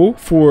want to go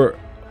for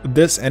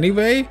this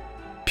anyway,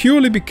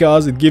 purely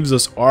because it gives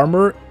us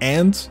armor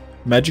and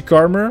magic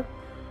armor,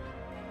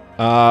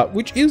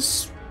 which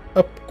is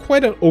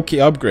quite an okay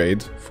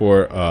upgrade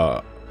for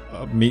a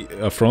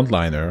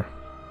frontliner.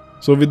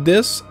 So with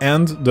this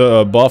and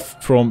the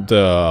buff from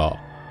the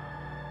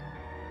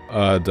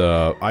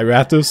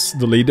Iratus,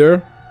 the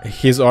leader,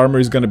 his armor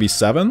is gonna be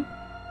 7,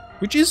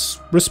 which is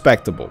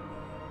respectable.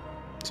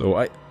 So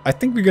I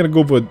think we're gonna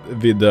go with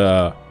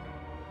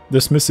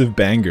dismissive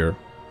banger.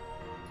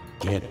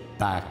 Get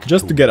back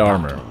just to get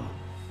armor.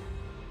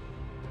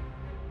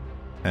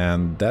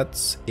 And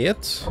that's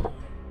it.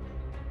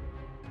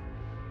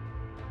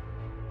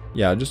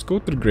 Yeah, just go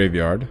to the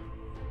graveyard.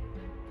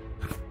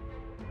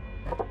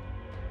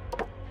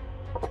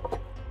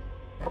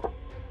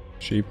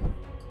 Sheep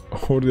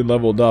already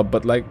leveled up,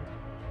 but like,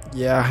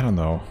 yeah, I don't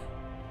know.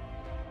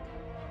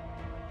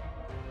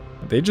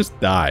 They just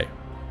die.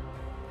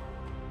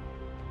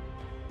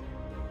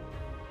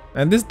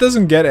 And this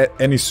doesn't get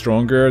any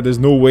stronger. There's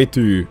no way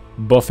to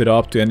buff it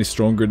up to any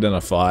stronger than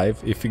a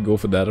 5 if you go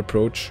for that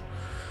approach.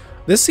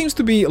 This seems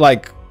to be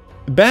like...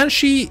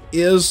 Banshee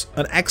is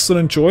an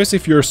excellent choice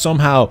if you're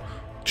somehow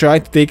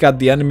trying to take out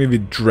the enemy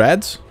with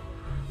dread.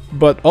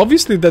 But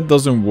obviously that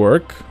doesn't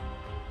work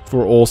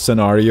for all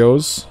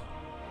scenarios.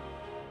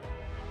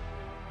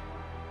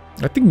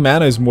 I think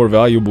mana is more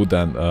valuable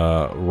than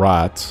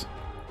Rat.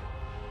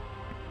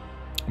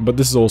 But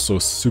this is also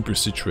super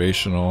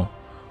situational.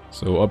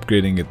 So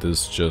upgrading it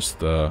is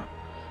just a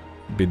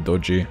bit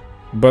dodgy.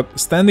 But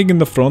standing in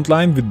the front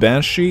line with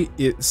Banshee,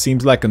 it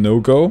seems like a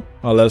no-go.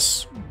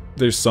 Unless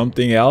there's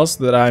something else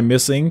that I'm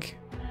missing.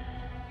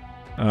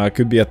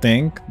 Could be a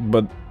thing,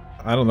 but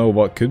I don't know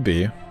what could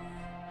be.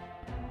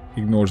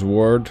 Ignores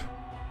ward.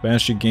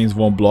 Banshee gains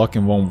 1 block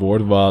and 1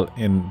 ward while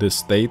in this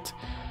state.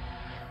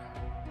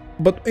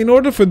 But in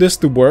order for this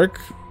to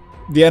work,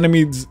 the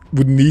enemies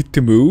would need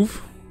to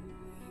move.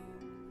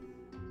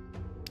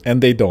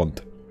 And they don't.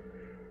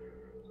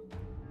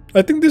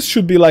 I think this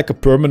should be like a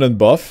permanent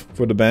buff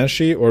for the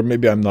Banshee, or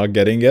maybe I'm not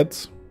getting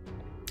it.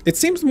 It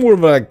seems more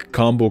of a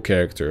combo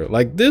character.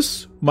 Like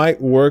this might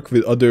work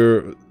with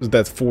other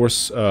that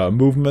force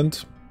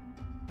movement.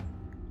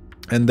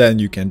 And then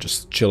you can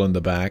just chill in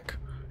the back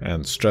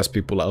and stress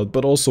people out.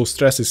 But also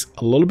stress is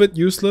a little bit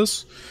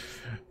useless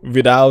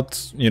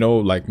without, you know,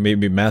 like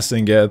maybe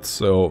massing it.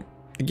 So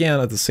again,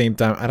 at the same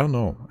time, I don't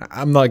know.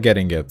 I'm not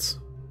getting it.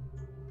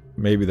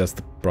 Maybe that's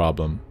the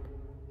problem.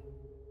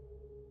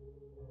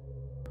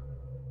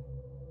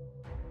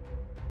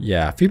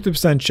 Yeah,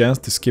 50% chance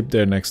to skip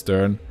their next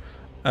turn.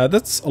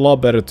 That's a lot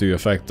better to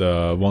affect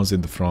the ones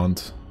in the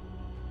front.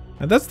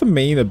 And that's the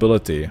main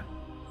ability.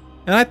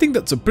 And I think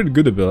that's a pretty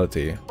good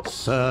ability.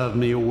 Serve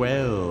me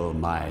well,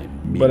 my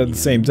minion. But at the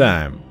same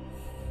time,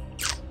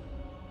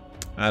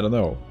 I don't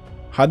know.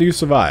 How do you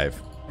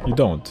survive? You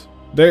don't.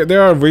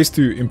 There are ways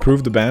to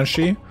improve the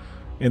Banshee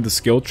in the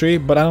skill tree,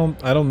 but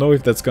I don't know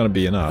if that's gonna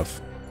be enough.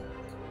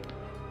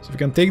 So we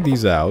can take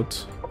these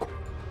out.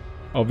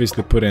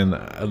 Obviously put in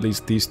at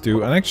least these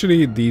 2, and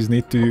actually these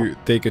need to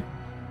take a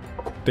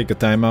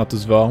timeout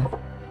as well.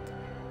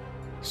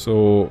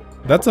 So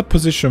that's a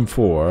position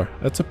 4.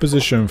 That's a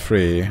position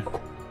 3.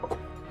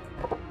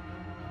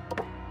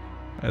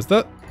 Is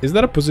that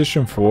a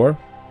position 4?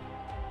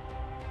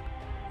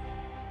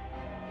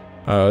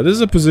 This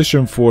is a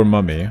position 4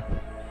 mummy.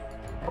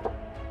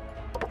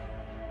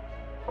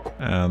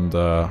 And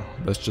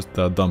that's just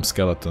a dumb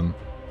skeleton.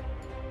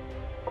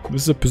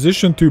 This is a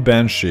position 2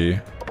 Banshee.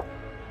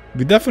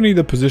 We definitely need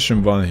a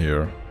position 1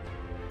 here.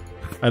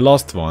 I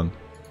lost 1.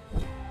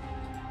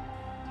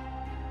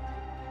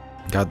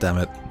 God damn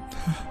it.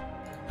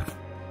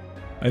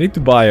 I need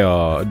to buy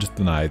just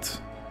the knight.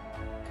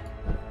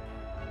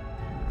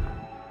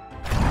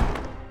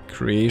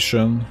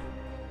 Creation.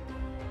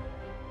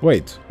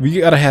 Wait, we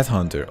got a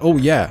headhunter. Oh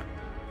yeah,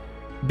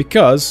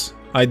 because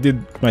I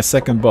did my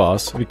second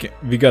boss.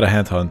 We got a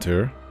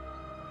headhunter.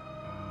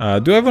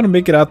 Do I want to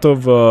make it out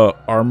of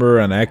armor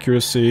and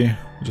accuracy?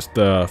 Just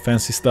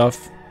fancy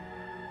stuff?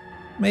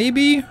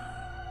 Maybe.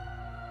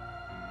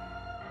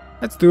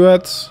 Let's do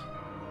it.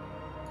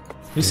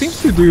 He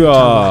seems to do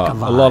a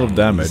lot of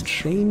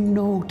damage. They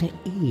know to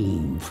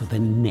aim for the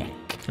neck.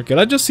 Okay,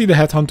 let's just see the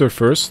headhunter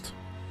first.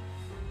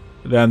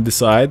 Then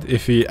decide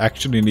if he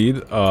actually need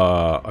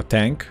a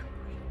tank.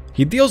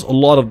 He deals a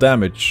lot of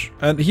damage,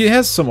 and he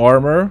has some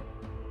armor,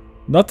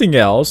 nothing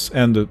else,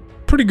 and a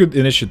pretty good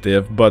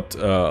initiative, but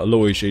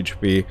lowish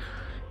HP.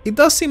 It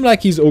does seem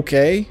like he's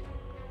okay,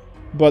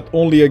 but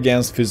only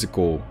against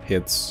physical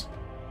hits.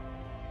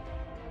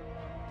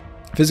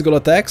 Physical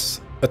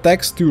attacks.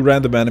 Attacks to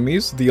random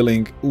enemies,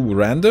 dealing... Ooh,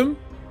 random?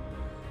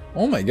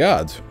 Oh my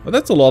god,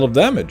 that's a lot of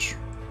damage.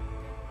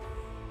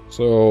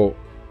 So...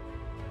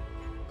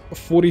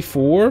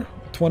 44,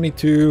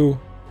 22...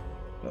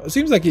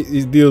 Seems like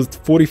he deals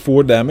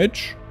 44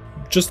 damage.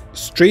 Just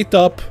straight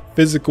up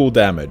physical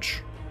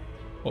damage.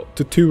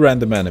 To 2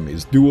 random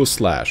enemies. Dual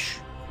slash.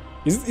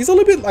 He's a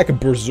little bit like a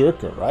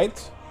berserker,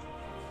 right?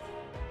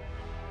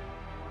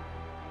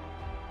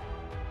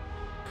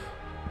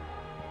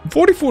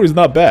 $44 is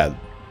not bad.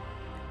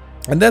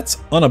 And that's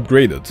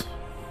unupgraded.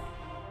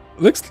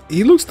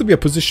 He looks to be a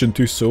position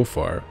 2 so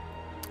far.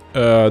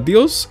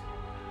 Deals...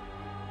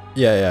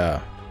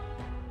 Yeah.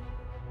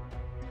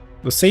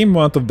 The same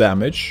amount of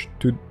damage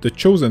to the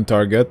chosen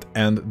target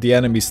and the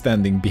enemy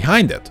standing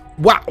behind it.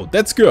 Wow,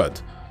 that's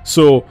good.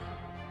 So,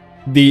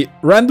 the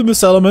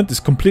randomness element is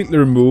completely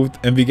removed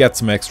and we get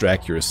some extra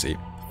accuracy.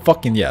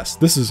 Fucking yes,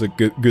 this is a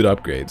good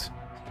upgrade.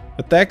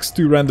 Attacks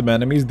to random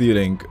enemies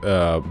dealing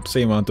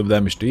same amount of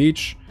damage to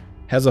each.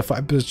 Has a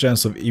 5%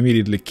 chance of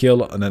immediately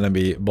kill an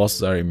enemy.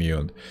 Bosses are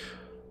immune.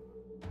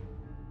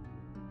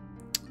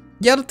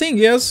 Yeah, the thing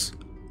is,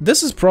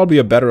 this is probably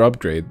a better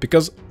upgrade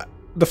because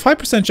the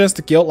 5% chance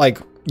to kill, like,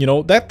 you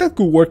know, that could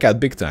work out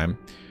big time.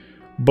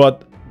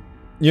 But,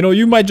 you know,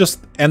 you might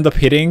just end up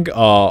hitting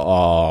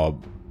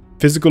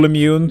physical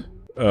immune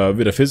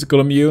with a physical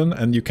immune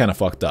and you kind of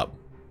fucked up.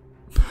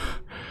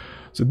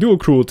 So dual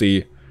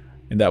cruelty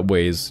in that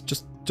way is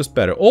just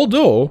better.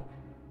 Although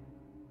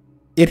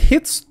it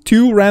hits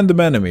 2 random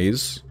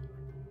enemies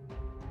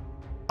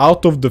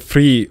out of the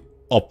 3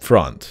 up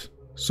front.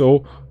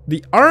 So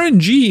the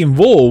RNG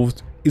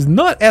involved is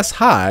not as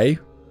high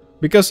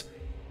because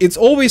it's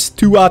always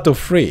 2 out of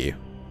 3.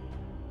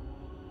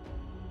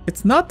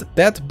 It's not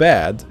that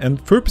bad,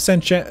 and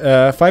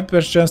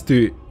 5% chance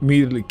to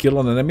immediately kill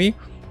an enemy.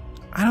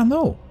 I don't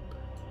know.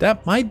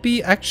 That might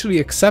be actually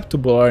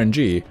acceptable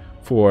RNG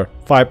for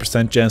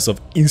 5% chance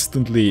of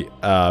instantly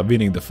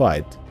winning the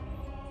fight.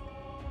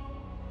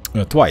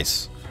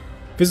 Twice.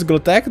 Physical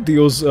attack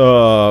deals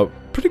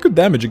pretty good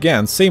damage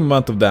again, same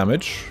amount of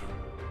damage.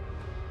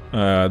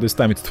 This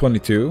time it's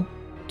 22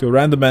 to a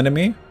random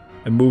enemy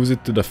and moves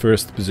it to the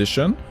first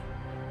position.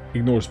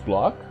 Ignores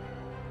block.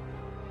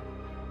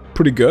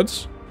 Pretty good.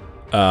 It's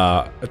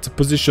a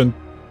position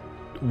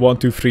 1,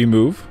 2, 3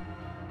 move.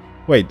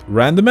 Wait,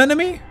 random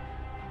enemy?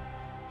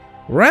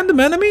 Random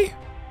enemy?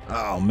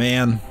 Oh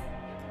man.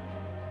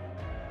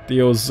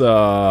 Deals,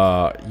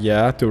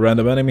 yeah, to a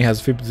random enemy, has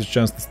 50%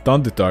 chance to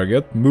stun the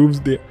target. Moves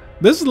the...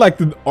 This is like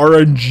the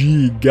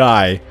RNG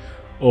guy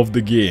of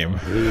the game.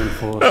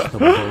 Reinforce the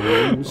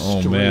bones,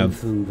 oh man.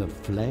 strengthen the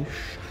flesh,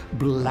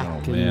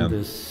 blacken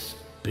the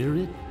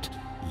spirit.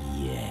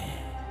 Yeah.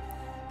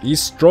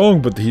 He's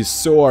strong, but he's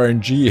so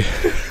RNG.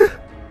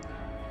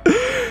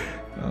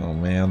 Oh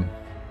man.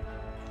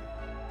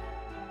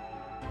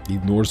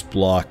 Ignores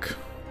block.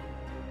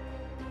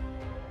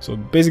 So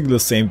basically the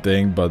same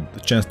thing, but the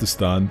chance to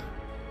stun.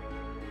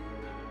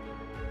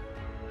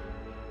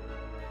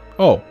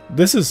 Oh,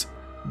 this is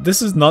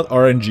not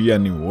RNG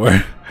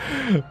anymore.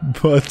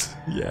 But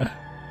yeah.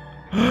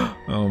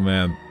 Oh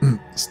man.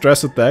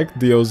 Stress attack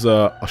deals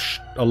a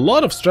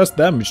lot of stress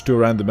damage to a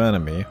random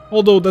enemy.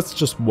 Although that's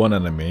just one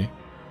enemy.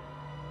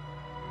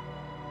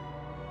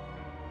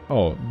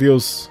 Oh,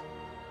 deals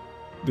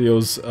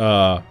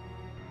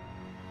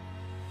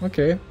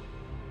okay.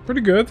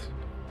 Pretty good.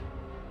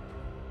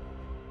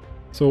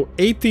 So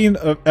 18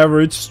 of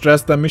average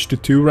stress damage to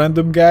 2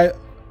 random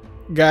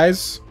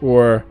guys,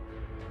 or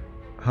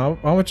how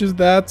much is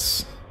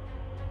that?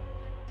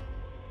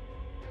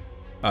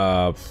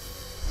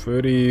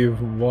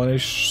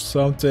 31-ish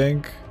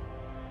something.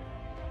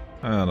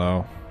 I don't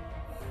know.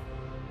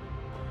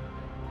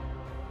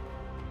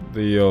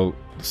 The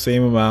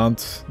same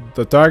amount.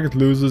 The target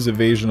loses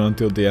evasion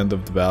until the end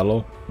of the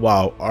battle.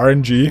 Wow,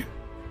 RNG.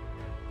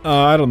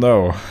 I don't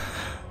know.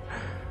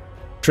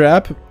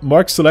 Trap,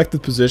 mark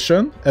selected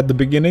position at the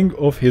beginning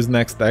of his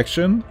next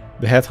action.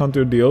 The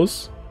headhunter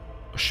deals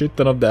a shit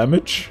ton of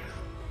damage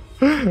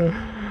to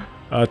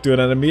an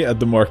enemy at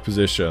the marked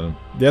position.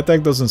 The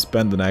attack doesn't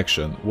spend an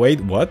action.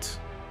 Wait, what?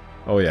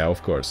 Oh yeah,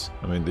 of course.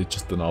 I mean, it's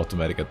just an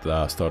automatic at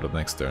the start of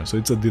next turn, so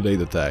it's a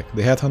delayed attack.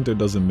 The Headhunter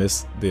doesn't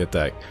miss the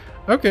attack.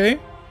 Okay.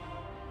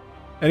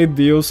 And it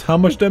deals... How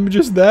much damage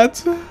is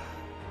that?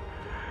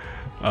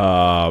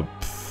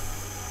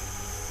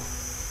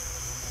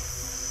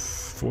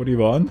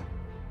 41.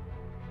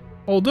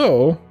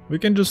 Although, we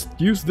can just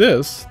use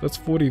this. That's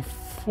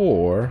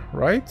 44,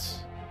 right?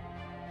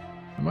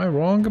 Am I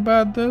wrong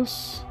about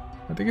this?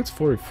 I think it's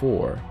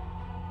 44.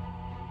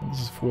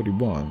 This is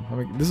 41. I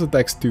mean, this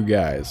attacks 2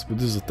 guys, but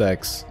this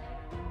attacks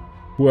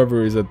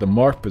whoever is at the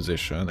mark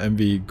position, and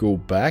we go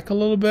back a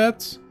little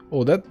bit.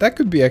 Oh, that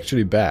could be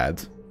actually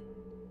bad.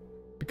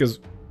 Because,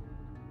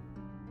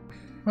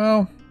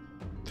 well,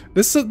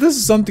 this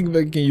is something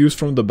that we can use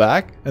from the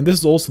back, and this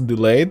is also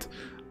delayed.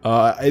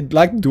 I'd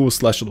like dual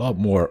slash a lot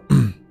more.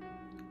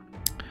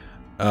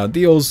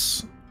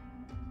 Deals,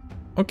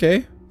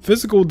 okay,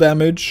 physical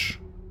damage,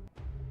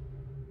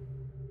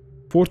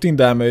 14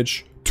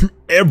 damage to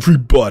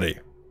everybody.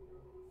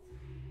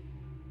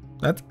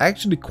 That's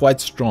actually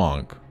quite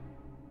strong.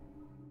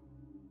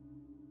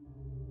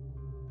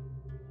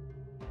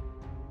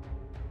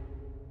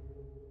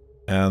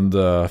 And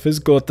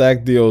physical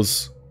attack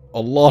deals a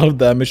lot of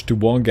damage to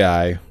one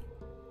guy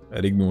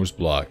and ignores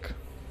block.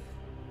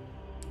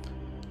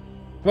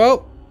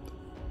 Well,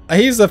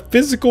 he's a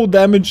physical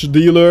damage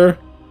dealer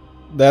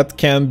that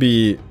can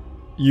be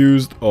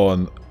used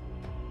on,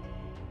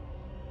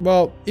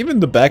 well, even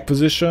the back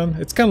position.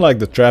 It's kind of like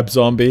the trap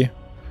zombie,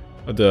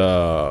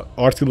 the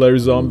artillery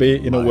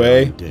zombie in a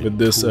way, with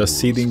this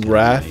seething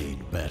wrath.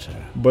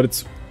 But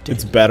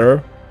it's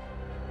better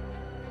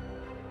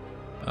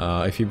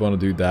if you want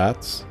to do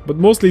that. But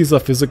mostly he's a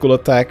physical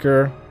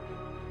attacker,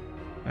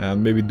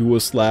 and maybe dual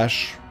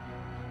slash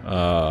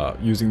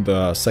using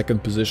the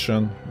second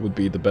position would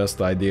be the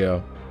best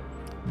idea.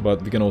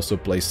 But we can also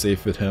play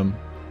safe with him.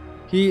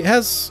 He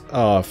has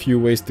a few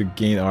ways to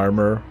gain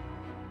armor,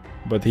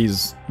 but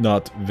he's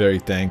not very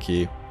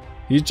tanky.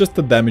 He's just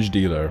a damage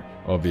dealer,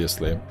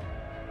 obviously.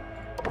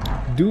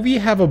 Do we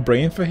have a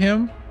brain for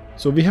him?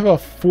 So we have a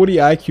 40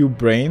 IQ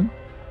brain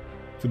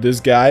for this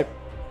guy,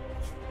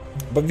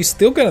 but we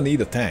still gonna need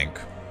a tank.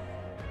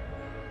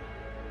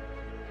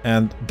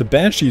 And the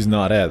Banshee's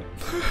not it.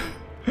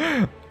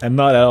 And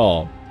not at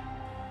all.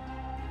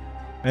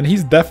 And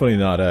he's definitely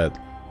not it.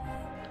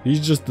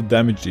 He's just the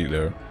damage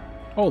dealer.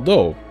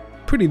 Although,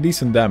 pretty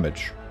decent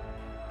damage,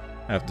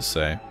 I have to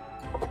say.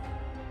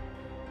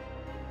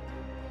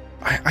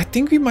 I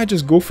think we might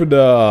just go for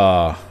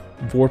the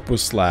Vorpal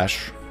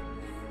Slash.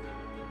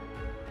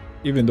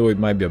 Even though it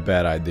might be a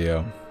bad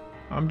idea.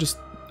 I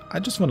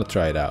just want to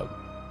try it out.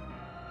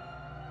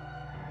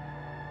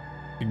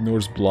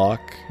 Ignores block,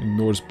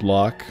 ignores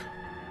block.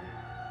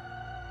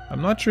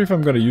 I'm not sure if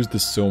I'm gonna use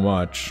this so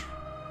much.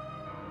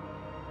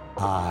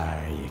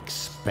 I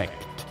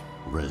expect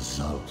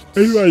results.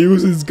 If I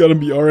use it, it's gonna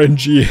be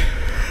RNG.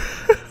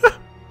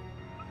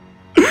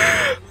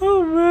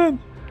 Oh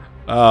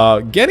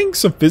man. Getting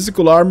some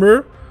physical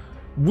armor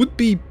would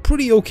be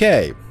pretty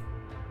okay.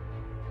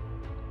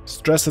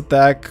 Stress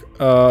attack,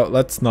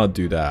 let's not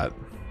do that.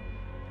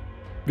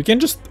 We can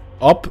just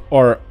up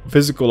our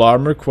physical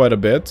armor quite a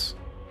bit.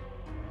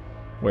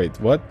 Wait,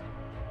 what?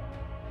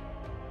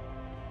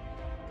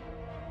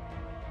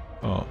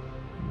 Oh.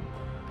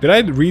 Did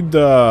I read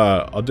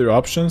the other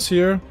options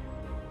here?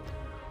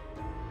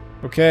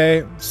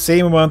 Okay,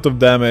 same amount of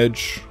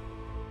damage.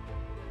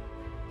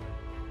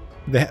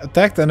 The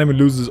attacked enemy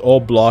loses all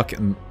block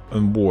and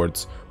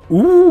wards.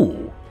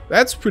 Ooh,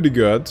 that's pretty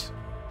good.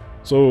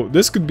 So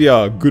this could be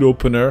a good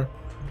opener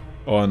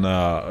on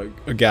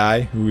a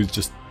guy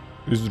who's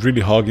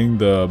really hogging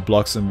the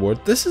blocks and wards.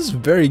 This is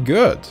very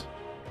good.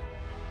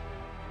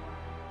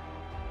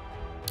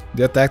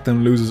 The attacked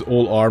enemy loses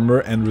all armor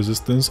and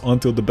resistance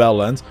until the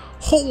battle ends.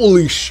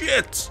 Holy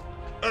shit!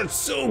 That's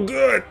so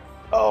good!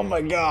 Oh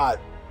my god!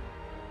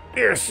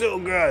 They're so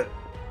good!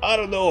 I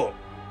don't know!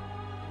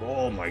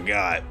 Oh my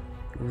god!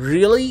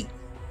 Really?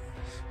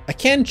 I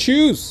can't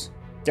choose!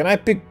 Can I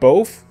pick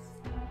both?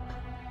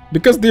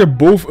 Because they're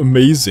both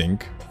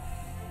amazing.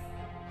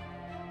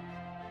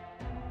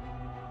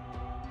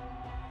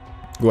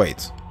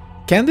 Wait.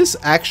 Can this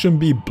action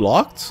be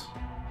blocked?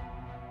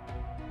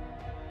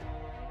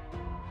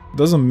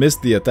 Doesn't miss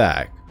the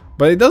attack.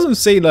 But it doesn't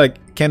say,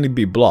 like, can it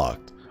be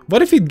blocked?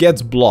 What if it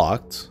gets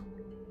blocked?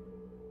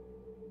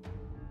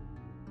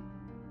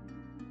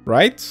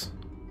 Right?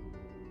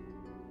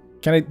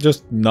 Can it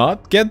just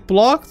not get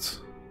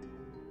blocked?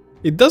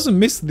 It doesn't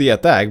miss the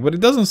attack, but it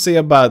doesn't say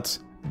about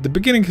the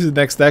beginning of the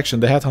next action.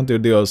 The Headhunter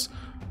deals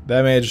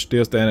damage,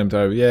 deals the enemy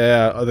target.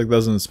 Yeah, other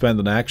doesn't spend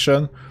an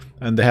action,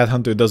 and the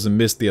Headhunter doesn't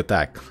miss the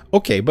attack.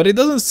 Okay, but it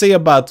doesn't say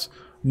about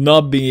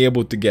not being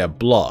able to get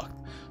blocked.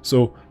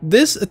 So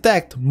this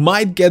attack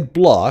might get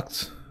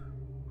blocked,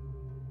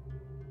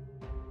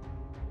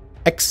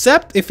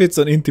 except if it's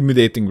an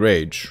intimidating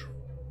rage.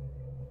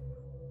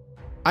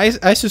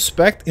 I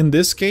suspect in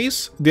this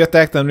case the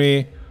attacked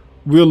enemy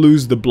will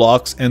lose the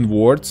blocks and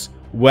wards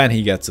when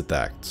he gets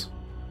attacked.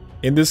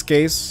 In this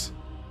case,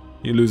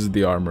 he loses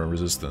the armor and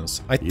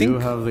resistance. I think you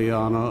have the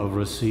honor of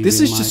receiving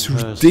this is my just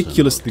personal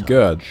ridiculously touch.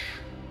 good.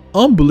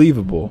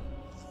 Unbelievable.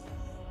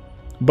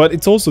 But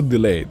it's also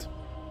delayed.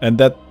 And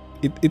that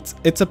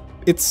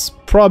it's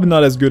probably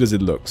not as good as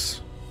it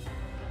looks.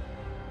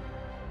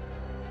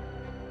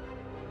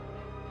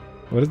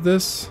 What is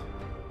this?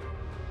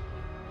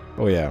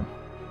 Oh yeah.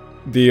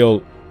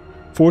 Deal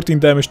 14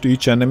 damage to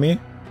each enemy.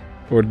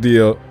 Or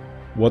deal...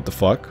 what the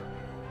fuck?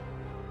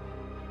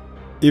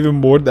 Even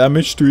more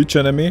damage to each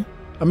enemy?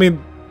 I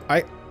mean,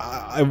 I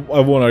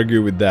won't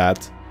argue with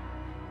that.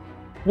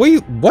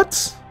 Wait,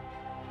 what?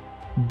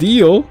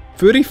 Deal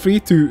 33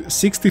 to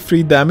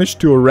 63 damage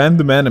to a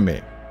random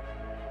enemy.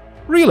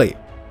 Really?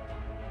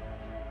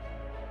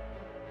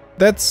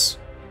 That's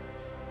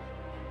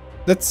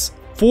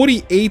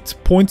 48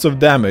 points of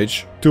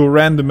damage to a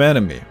random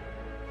enemy.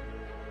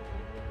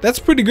 That's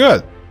pretty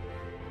good.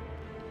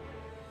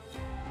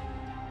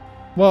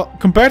 Well,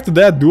 compared to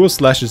that, Dual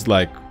Slash is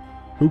like,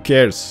 who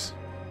cares?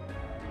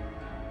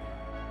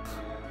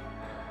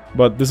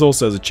 But this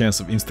also has a chance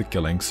of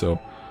insta-killing, so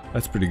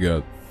that's pretty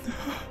good.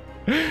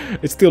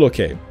 It's still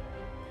okay.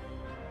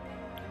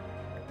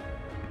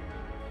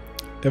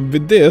 And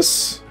with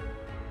this...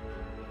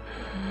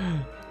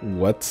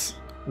 What?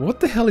 What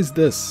the hell is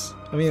this?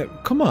 I mean,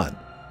 come on.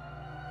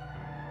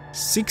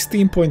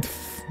 16 point...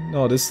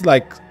 No, this is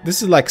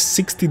like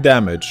 60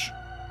 damage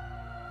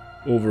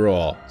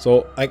overall.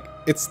 So like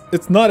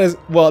it's not as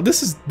well.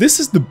 This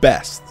is the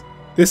best.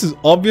 This is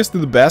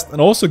obviously the best, and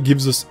also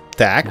gives us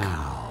attack,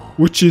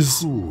 which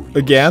is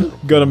again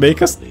gonna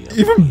make us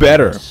even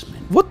better.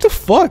 What the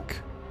fuck?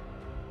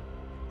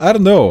 I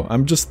don't know.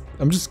 I'm just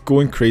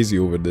going crazy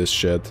over this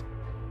shit.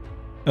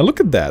 And look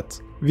at that.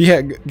 We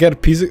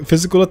get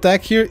physical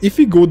attack here. If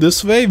we go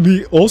this way,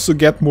 we also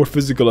get more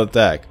physical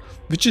attack,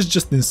 which is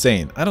just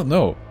insane. I don't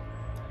know.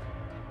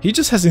 He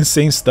just has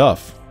insane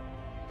stuff.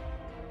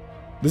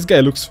 This guy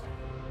looks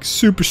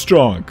super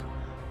strong,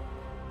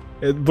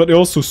 but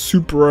also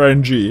super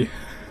RNG.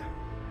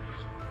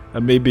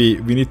 And maybe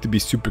we need to be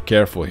super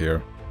careful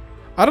here.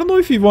 I don't know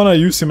if we want to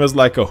use him as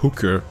like a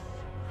hooker,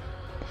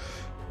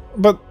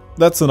 but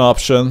that's an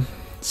option.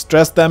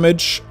 Stress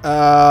damage.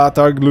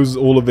 Target loses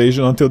all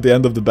evasion until the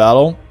end of the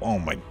battle. Oh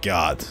my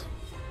god.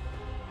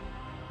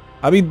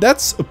 I mean,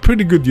 that's a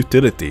pretty good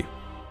utility.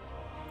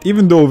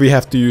 Even though we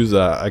have to use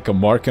like a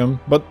Markham.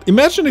 But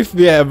imagine if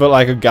we have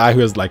like a guy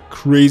who has like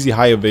crazy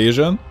high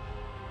evasion.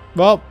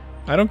 Well,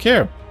 I don't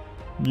care.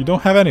 You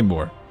don't have any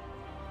more.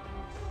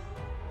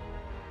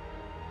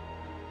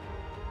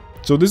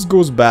 So this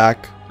goes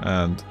back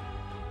and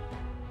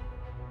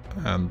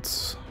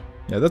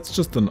yeah, that's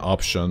just an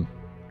option.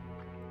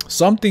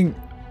 Something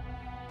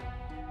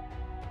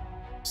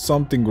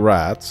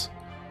rats.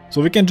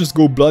 So we can just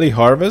go Bloody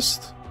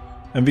Harvest,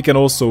 and we can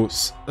also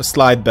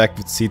slide back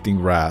with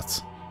Seething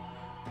Rats.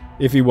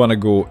 If we want to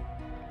go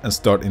and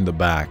start in the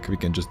back, we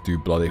can just do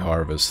Bloody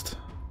Harvest,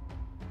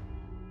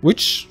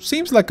 which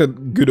seems like a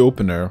good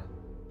opener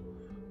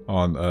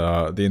on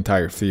the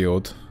entire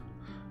field.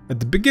 At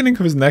the beginning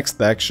of his next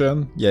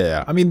action,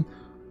 yeah, I mean,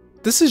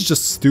 this is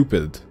just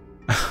stupid.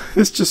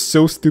 It's just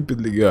so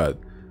stupidly good.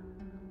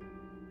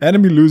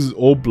 Enemy loses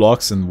all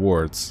blocks and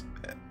wards.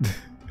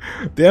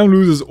 The enemy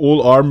loses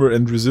all armor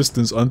and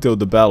resistance until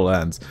the battle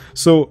ends.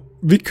 So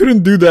we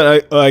couldn't do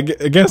that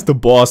against the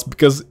boss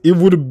because it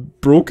would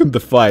have broken the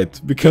fight.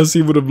 Because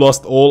he would have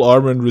lost all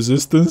armor and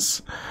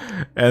resistance,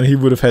 and he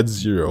would have had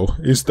 0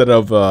 instead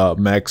of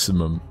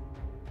maximum.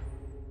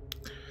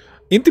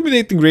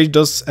 Intimidating Rage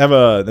does have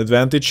an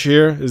advantage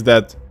here, is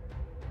that,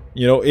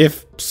 you know,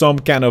 if some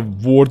kind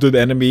of warded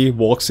enemy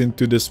walks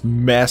into this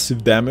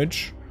massive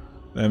damage,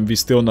 and we're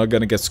still not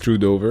gonna get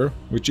screwed over,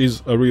 which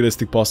is a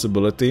realistic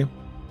possibility.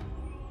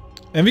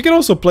 And we can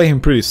also play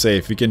him pretty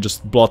safe. We can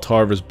just Blood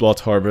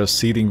Harvest,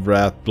 Seething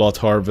Rat, Blood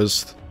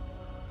Harvest.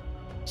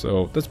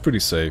 So that's pretty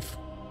safe.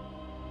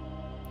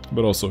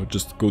 But also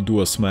just go do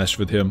a smash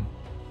with him.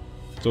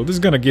 So this is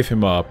gonna give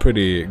him a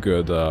pretty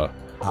good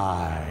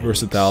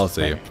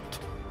versatility.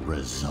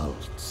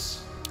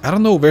 Results. I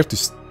don't know where to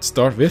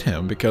start with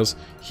him, because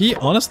he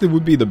honestly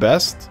would be the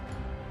best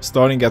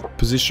starting at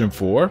position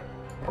 4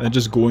 and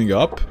just going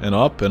up and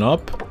up and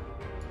up.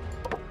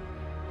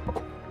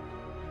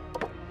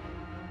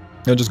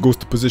 And just goes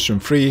to position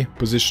 3,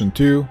 position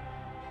 2.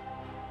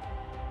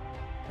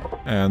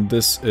 And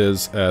this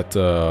is at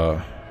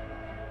yeah,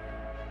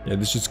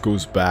 this just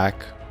goes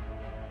back.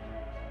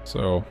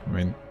 So I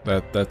mean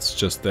that's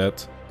just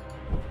that.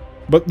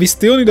 But we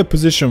still need a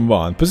position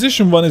 1.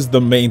 Position 1 is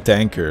the main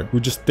tanker who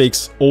just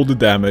takes all the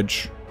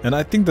damage, and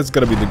I think that's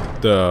gonna be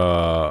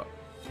the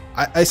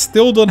I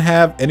still don't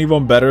have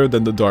anyone better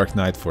than the Dark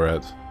Knight for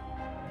it.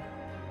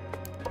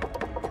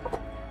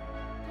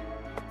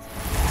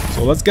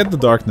 So let's get the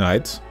Dark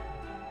Knight.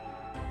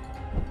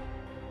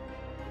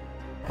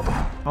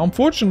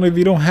 Unfortunately,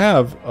 we don't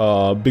have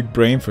a big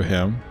brain for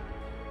him.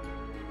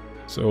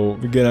 So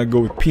we're gonna go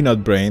with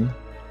Peanut Brain.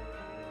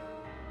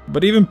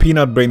 But even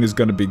Peanut Brain is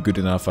gonna be good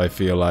enough, I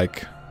feel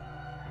like.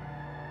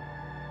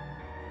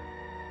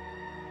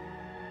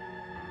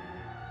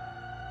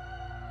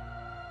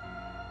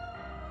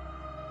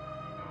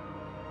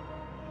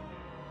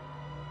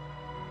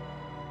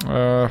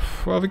 Well,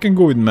 we can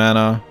go with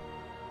mana.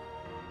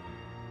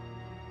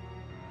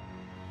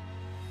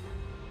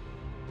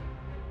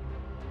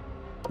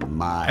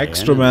 My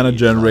Extra mana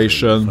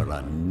generation. For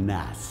a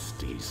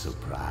nasty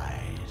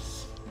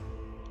surprise.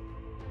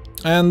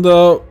 And,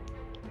 well,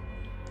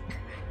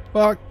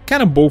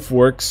 kind of both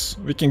works.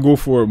 We can go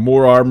for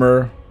more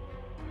armor.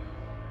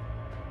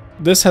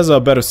 This has a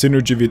better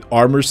synergy with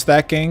armor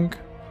stacking.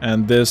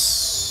 And this...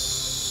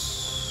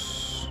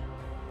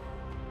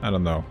 I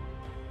don't know.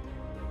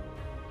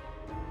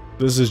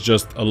 This is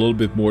just a little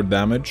bit more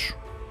damage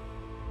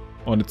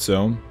on its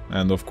own.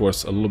 And, of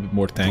course, a little bit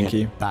more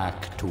tanky. Get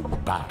back to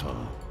battle.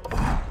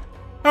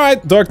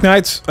 Alright, Dark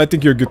Knight, I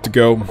think you're good to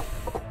go.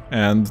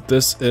 And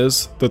this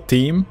is the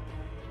team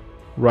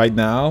right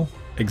now,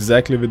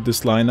 exactly with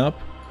this lineup.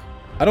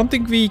 I don't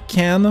think we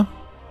can...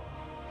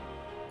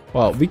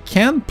 Well, we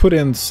can put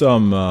in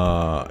some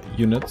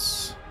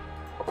units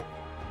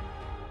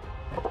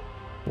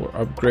or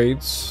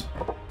upgrades.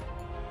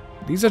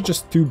 These are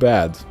just too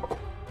bad.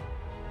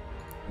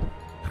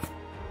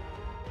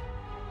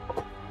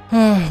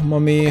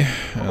 Mummy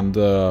and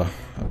a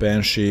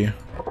Banshee.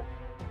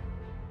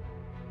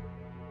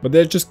 But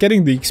they're just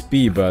getting the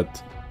XP,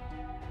 but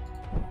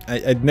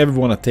I'd never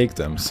want to take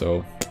them,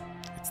 so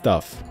it's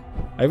tough.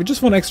 I would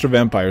just want extra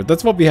vampires.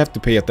 That's what we have to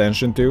pay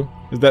attention to.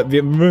 Is that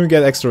when we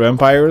get extra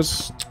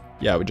vampires,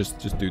 yeah, we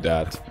just do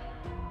that.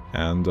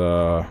 And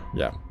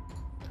yeah.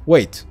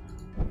 Wait,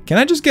 can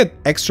I just get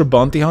extra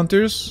bounty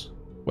hunters?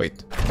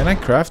 Wait, can I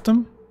craft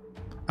them?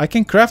 I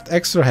can craft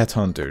extra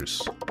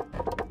headhunters.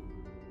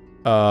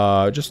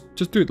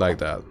 Just do it like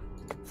that.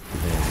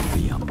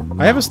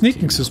 I have a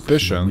sneaking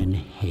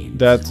suspicion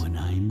that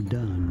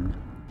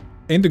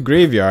in the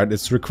graveyard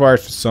it's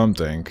required for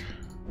something.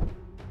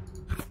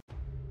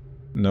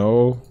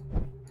 No.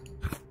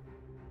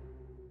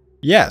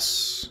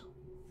 Yes.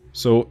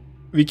 So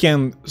we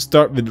can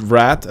start with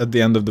rat at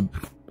the end of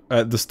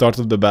the start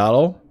of the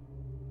battle.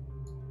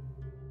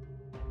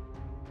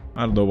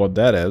 I don't know what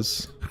that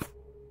is.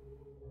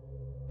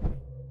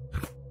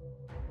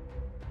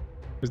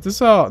 Is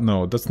this a...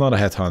 No, that's not a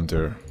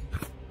headhunter.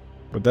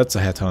 But that's a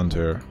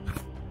headhunter.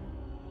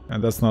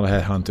 And that's not a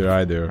headhunter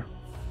either.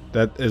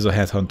 That is a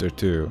headhunter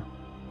too.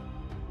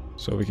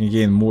 So we can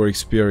gain more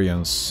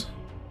experience.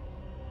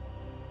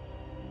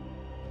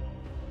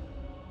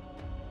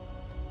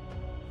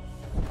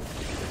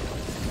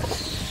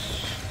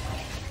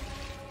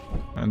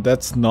 And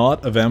that's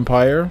not a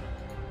vampire.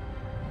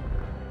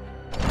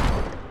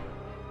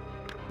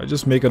 I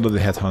just make another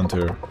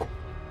headhunter.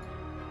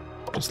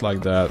 Just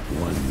like that.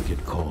 One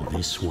could call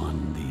this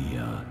one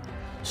the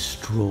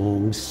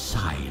strong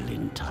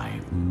silent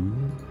type.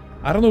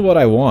 I don't know what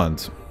I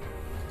want.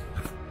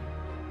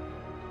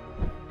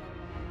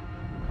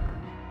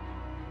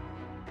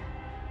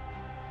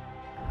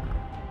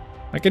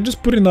 I can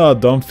just put in a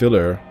dumb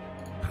filler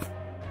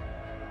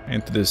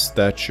into this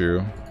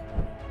statue.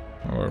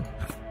 Or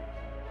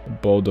a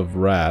boat of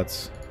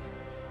rats.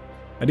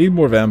 I need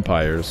more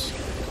vampires.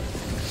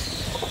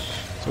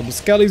 So the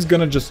Skelly's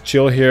gonna just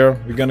chill here.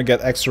 We're gonna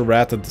get extra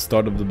rat at the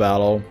start of the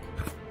battle.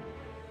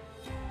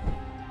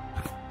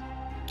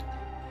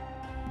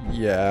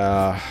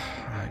 Yeah,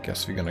 I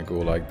guess we're gonna go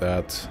like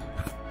that.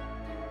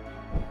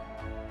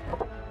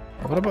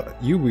 What about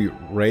you,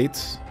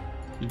 Wraith?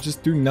 You're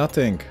just doing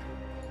nothing.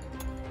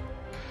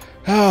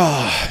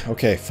 Ah,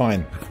 okay,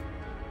 fine.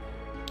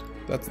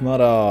 That's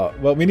not a...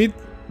 Well, we need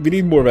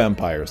more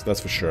vampires, that's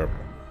for sure.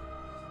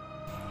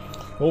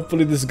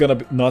 Hopefully this is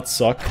gonna not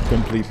suck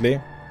completely.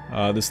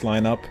 This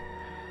lineup.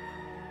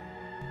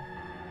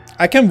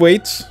 I can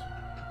wait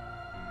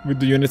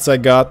with the units I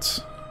got.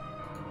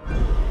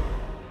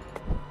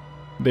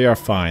 They are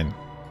fine.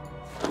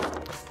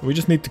 We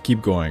just need to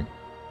keep going.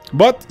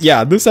 But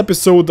yeah, this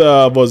episode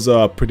was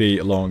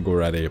pretty long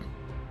already.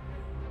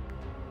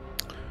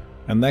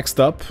 And next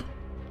up,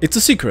 it's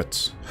a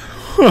secret.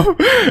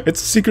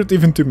 It's a secret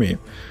even to me.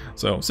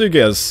 So see you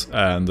guys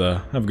and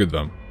have a good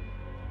one.